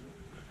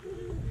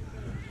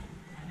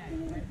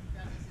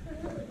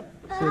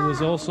 So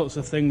there's all sorts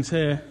of things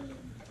here.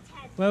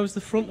 Where was the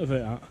front of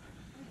it at?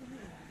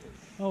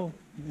 Oh,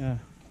 yeah.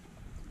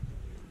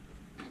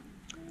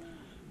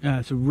 Yeah,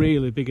 it's a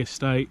really big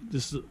estate.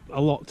 There's a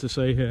lot to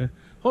see here.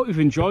 Hope you've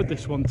enjoyed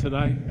this one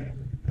today.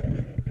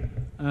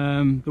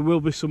 There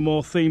will be some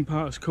more theme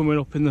parks coming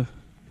up in the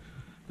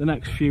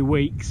next few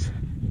weeks.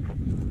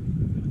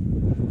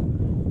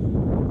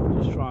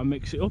 Just try and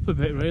mix it up a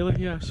bit, really.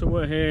 Yeah, so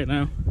we're here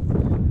now.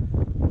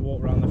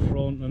 Walk around the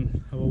front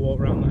and have a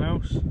walk around the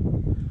house.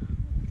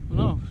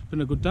 No, it's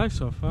been a good day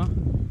so far.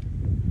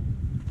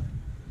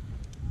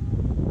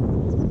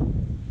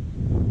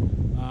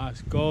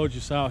 It's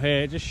gorgeous out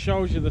here. It just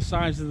shows you the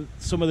size of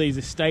some of these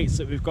estates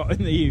that we've got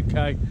in the UK.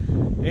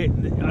 I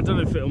don't know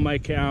if it'll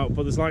make it out,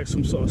 but there's like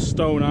some sort of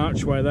stone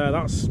archway there.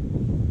 That's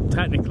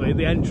technically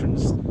the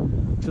entrance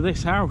to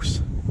this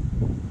house.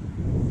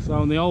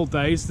 So in the old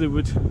days they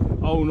would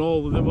own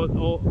all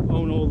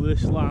of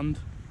this land,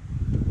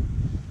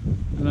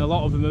 and a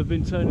lot of them have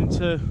been turned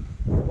into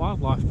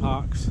wildlife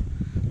parks.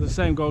 The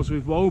same goes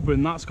with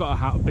Woburn. That's got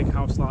a big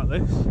house like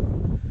this.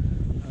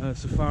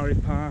 Safari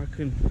Park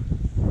and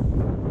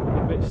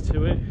bits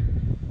to it.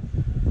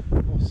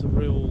 What's the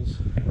rules?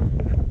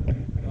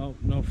 Oh,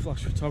 no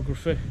flash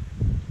photography.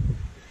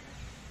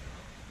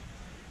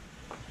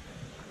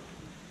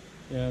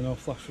 Yeah, no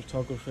flash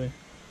photography.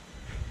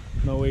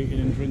 No eating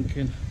and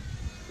drinking.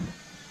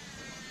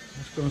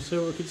 Let's go and see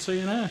what we can see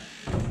in here.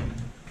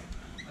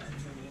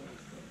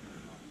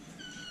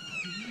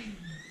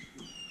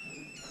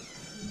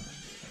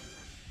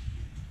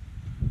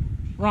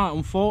 Right,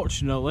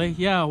 unfortunately,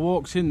 yeah, I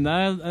walked in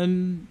there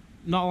and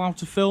not allowed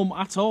to film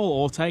at all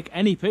or take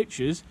any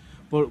pictures,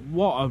 but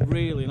what a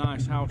really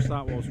nice house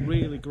that was.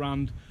 Really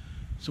grand.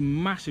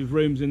 Some massive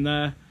rooms in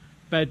there,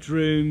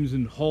 bedrooms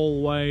and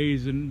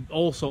hallways and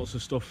all sorts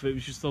of stuff. It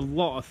was just a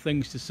lot of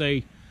things to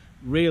see.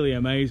 Really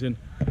amazing.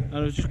 And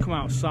I've just come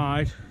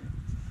outside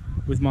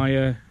with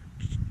my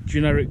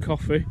generic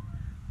coffee,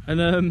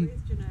 And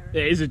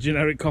it is a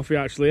generic coffee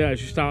actually. Yeah,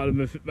 it's just out of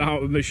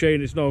the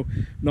machine. It's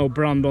no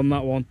brand on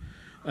that one.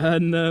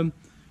 And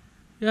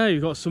yeah,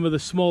 you've got some of the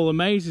smaller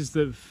mazes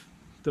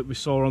that we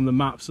saw on the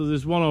map. So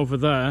there's one over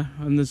there,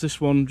 and there's this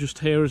one just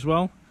here as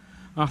well.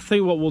 I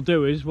think what we'll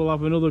do is we'll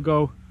have another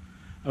go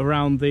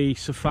around the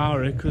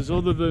safari, because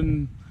other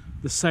than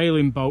the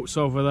sailing boats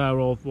over there,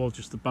 or well,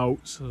 just the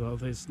boats, so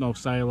there's no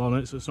sail on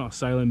it, so it's not a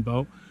sailing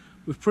boat.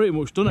 We've pretty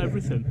much done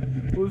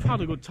everything, but we've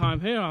had a good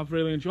time here. I've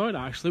really enjoyed it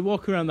actually.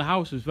 Walking around the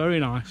house was very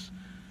nice.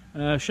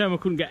 Shame I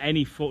couldn't get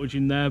any footage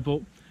in there,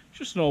 but it's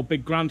just an old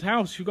big grand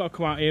house. You've got to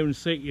come out here and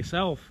see it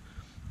yourself.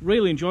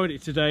 Really enjoyed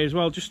it today as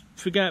well. Just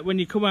forget when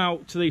you come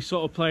out to these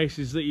sort of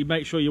places that you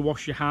make sure you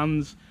wash your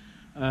hands.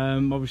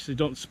 Obviously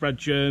don't spread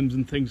germs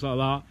and things like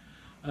that.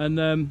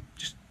 And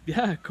just,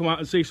 yeah, come out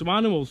and see some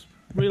animals.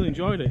 Really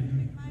enjoyed it.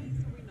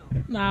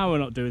 No, we're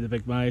not doing the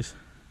big maze.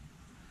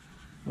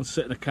 I'll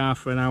sit in the car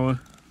for an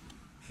hour.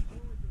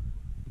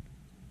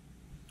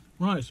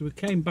 Right, so we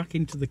came back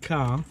into the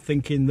car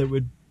thinking that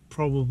we'd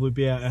probably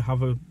be able to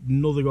have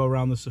another go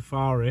around the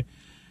safari.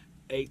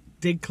 It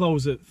did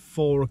close at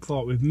 4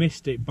 o'clock. We've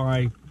missed it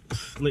by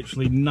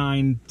literally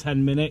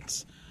 9-10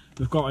 minutes.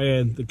 We've got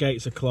here, the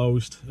gates are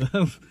closed.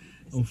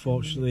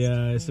 Unfortunately,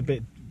 it's a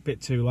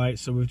bit too late,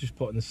 so we've just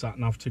put in the sat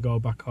nav to go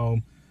back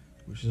home,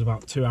 which is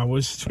about 2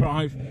 hours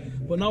drive.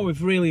 But no,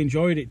 we've really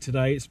enjoyed it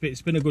today.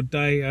 It's been a good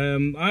day.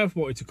 I have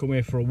wanted to come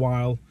here for a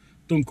while.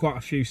 Done quite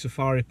a few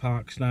safari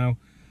parks now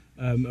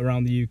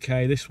around the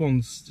UK. This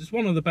one's just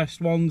one of the best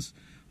ones.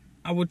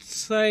 I would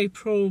say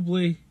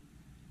probably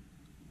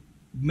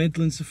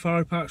Midland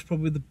Safari Park's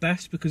probably the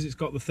best, because it's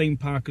got the theme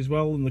park as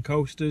well and the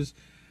coasters.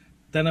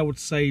 Then I would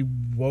say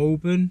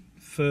Woburn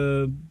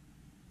for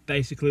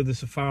basically the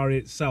safari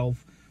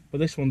itself, but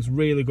this one's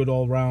really good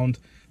all round.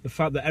 The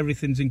fact that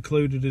everything's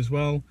included as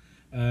well,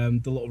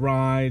 the little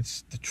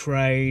rides, the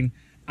train,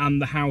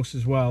 and the house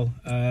as well,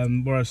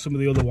 whereas some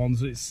of the other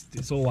ones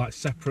it's all like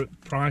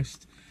separate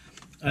priced.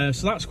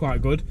 So that's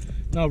quite good.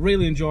 No, I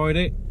really enjoyed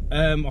it.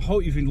 I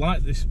hope you've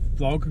liked this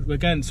vlog.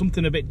 Again,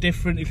 something a bit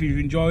different. If you've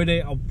enjoyed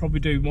it, I'll probably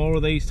do more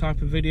of these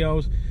type of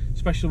videos,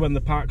 especially when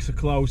the parks are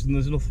closed and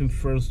there's nothing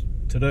for us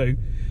to do.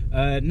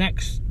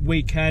 Next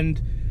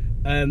weekend,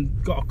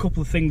 got a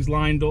couple of things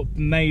lined up,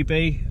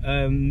 maybe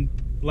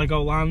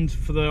Legoland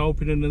for the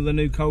opening of the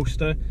new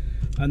coaster,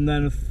 and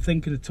then I'm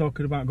thinking of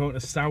talking about going to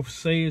South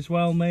Sea as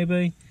well,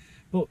 maybe,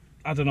 but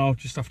I don't know,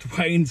 just have to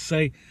wait and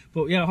see.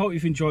 But yeah, I hope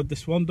you've enjoyed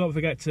this one. Don't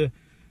forget to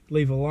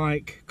leave a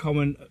like,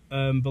 comment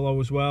below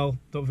as well.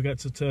 Don't forget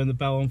to turn the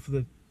bell on for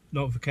the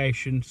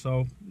notification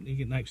so you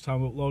get next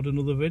time I upload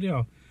another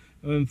video.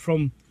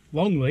 From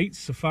Longleat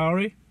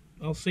Safari,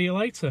 I'll see you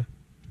later.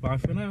 Bye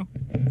for now.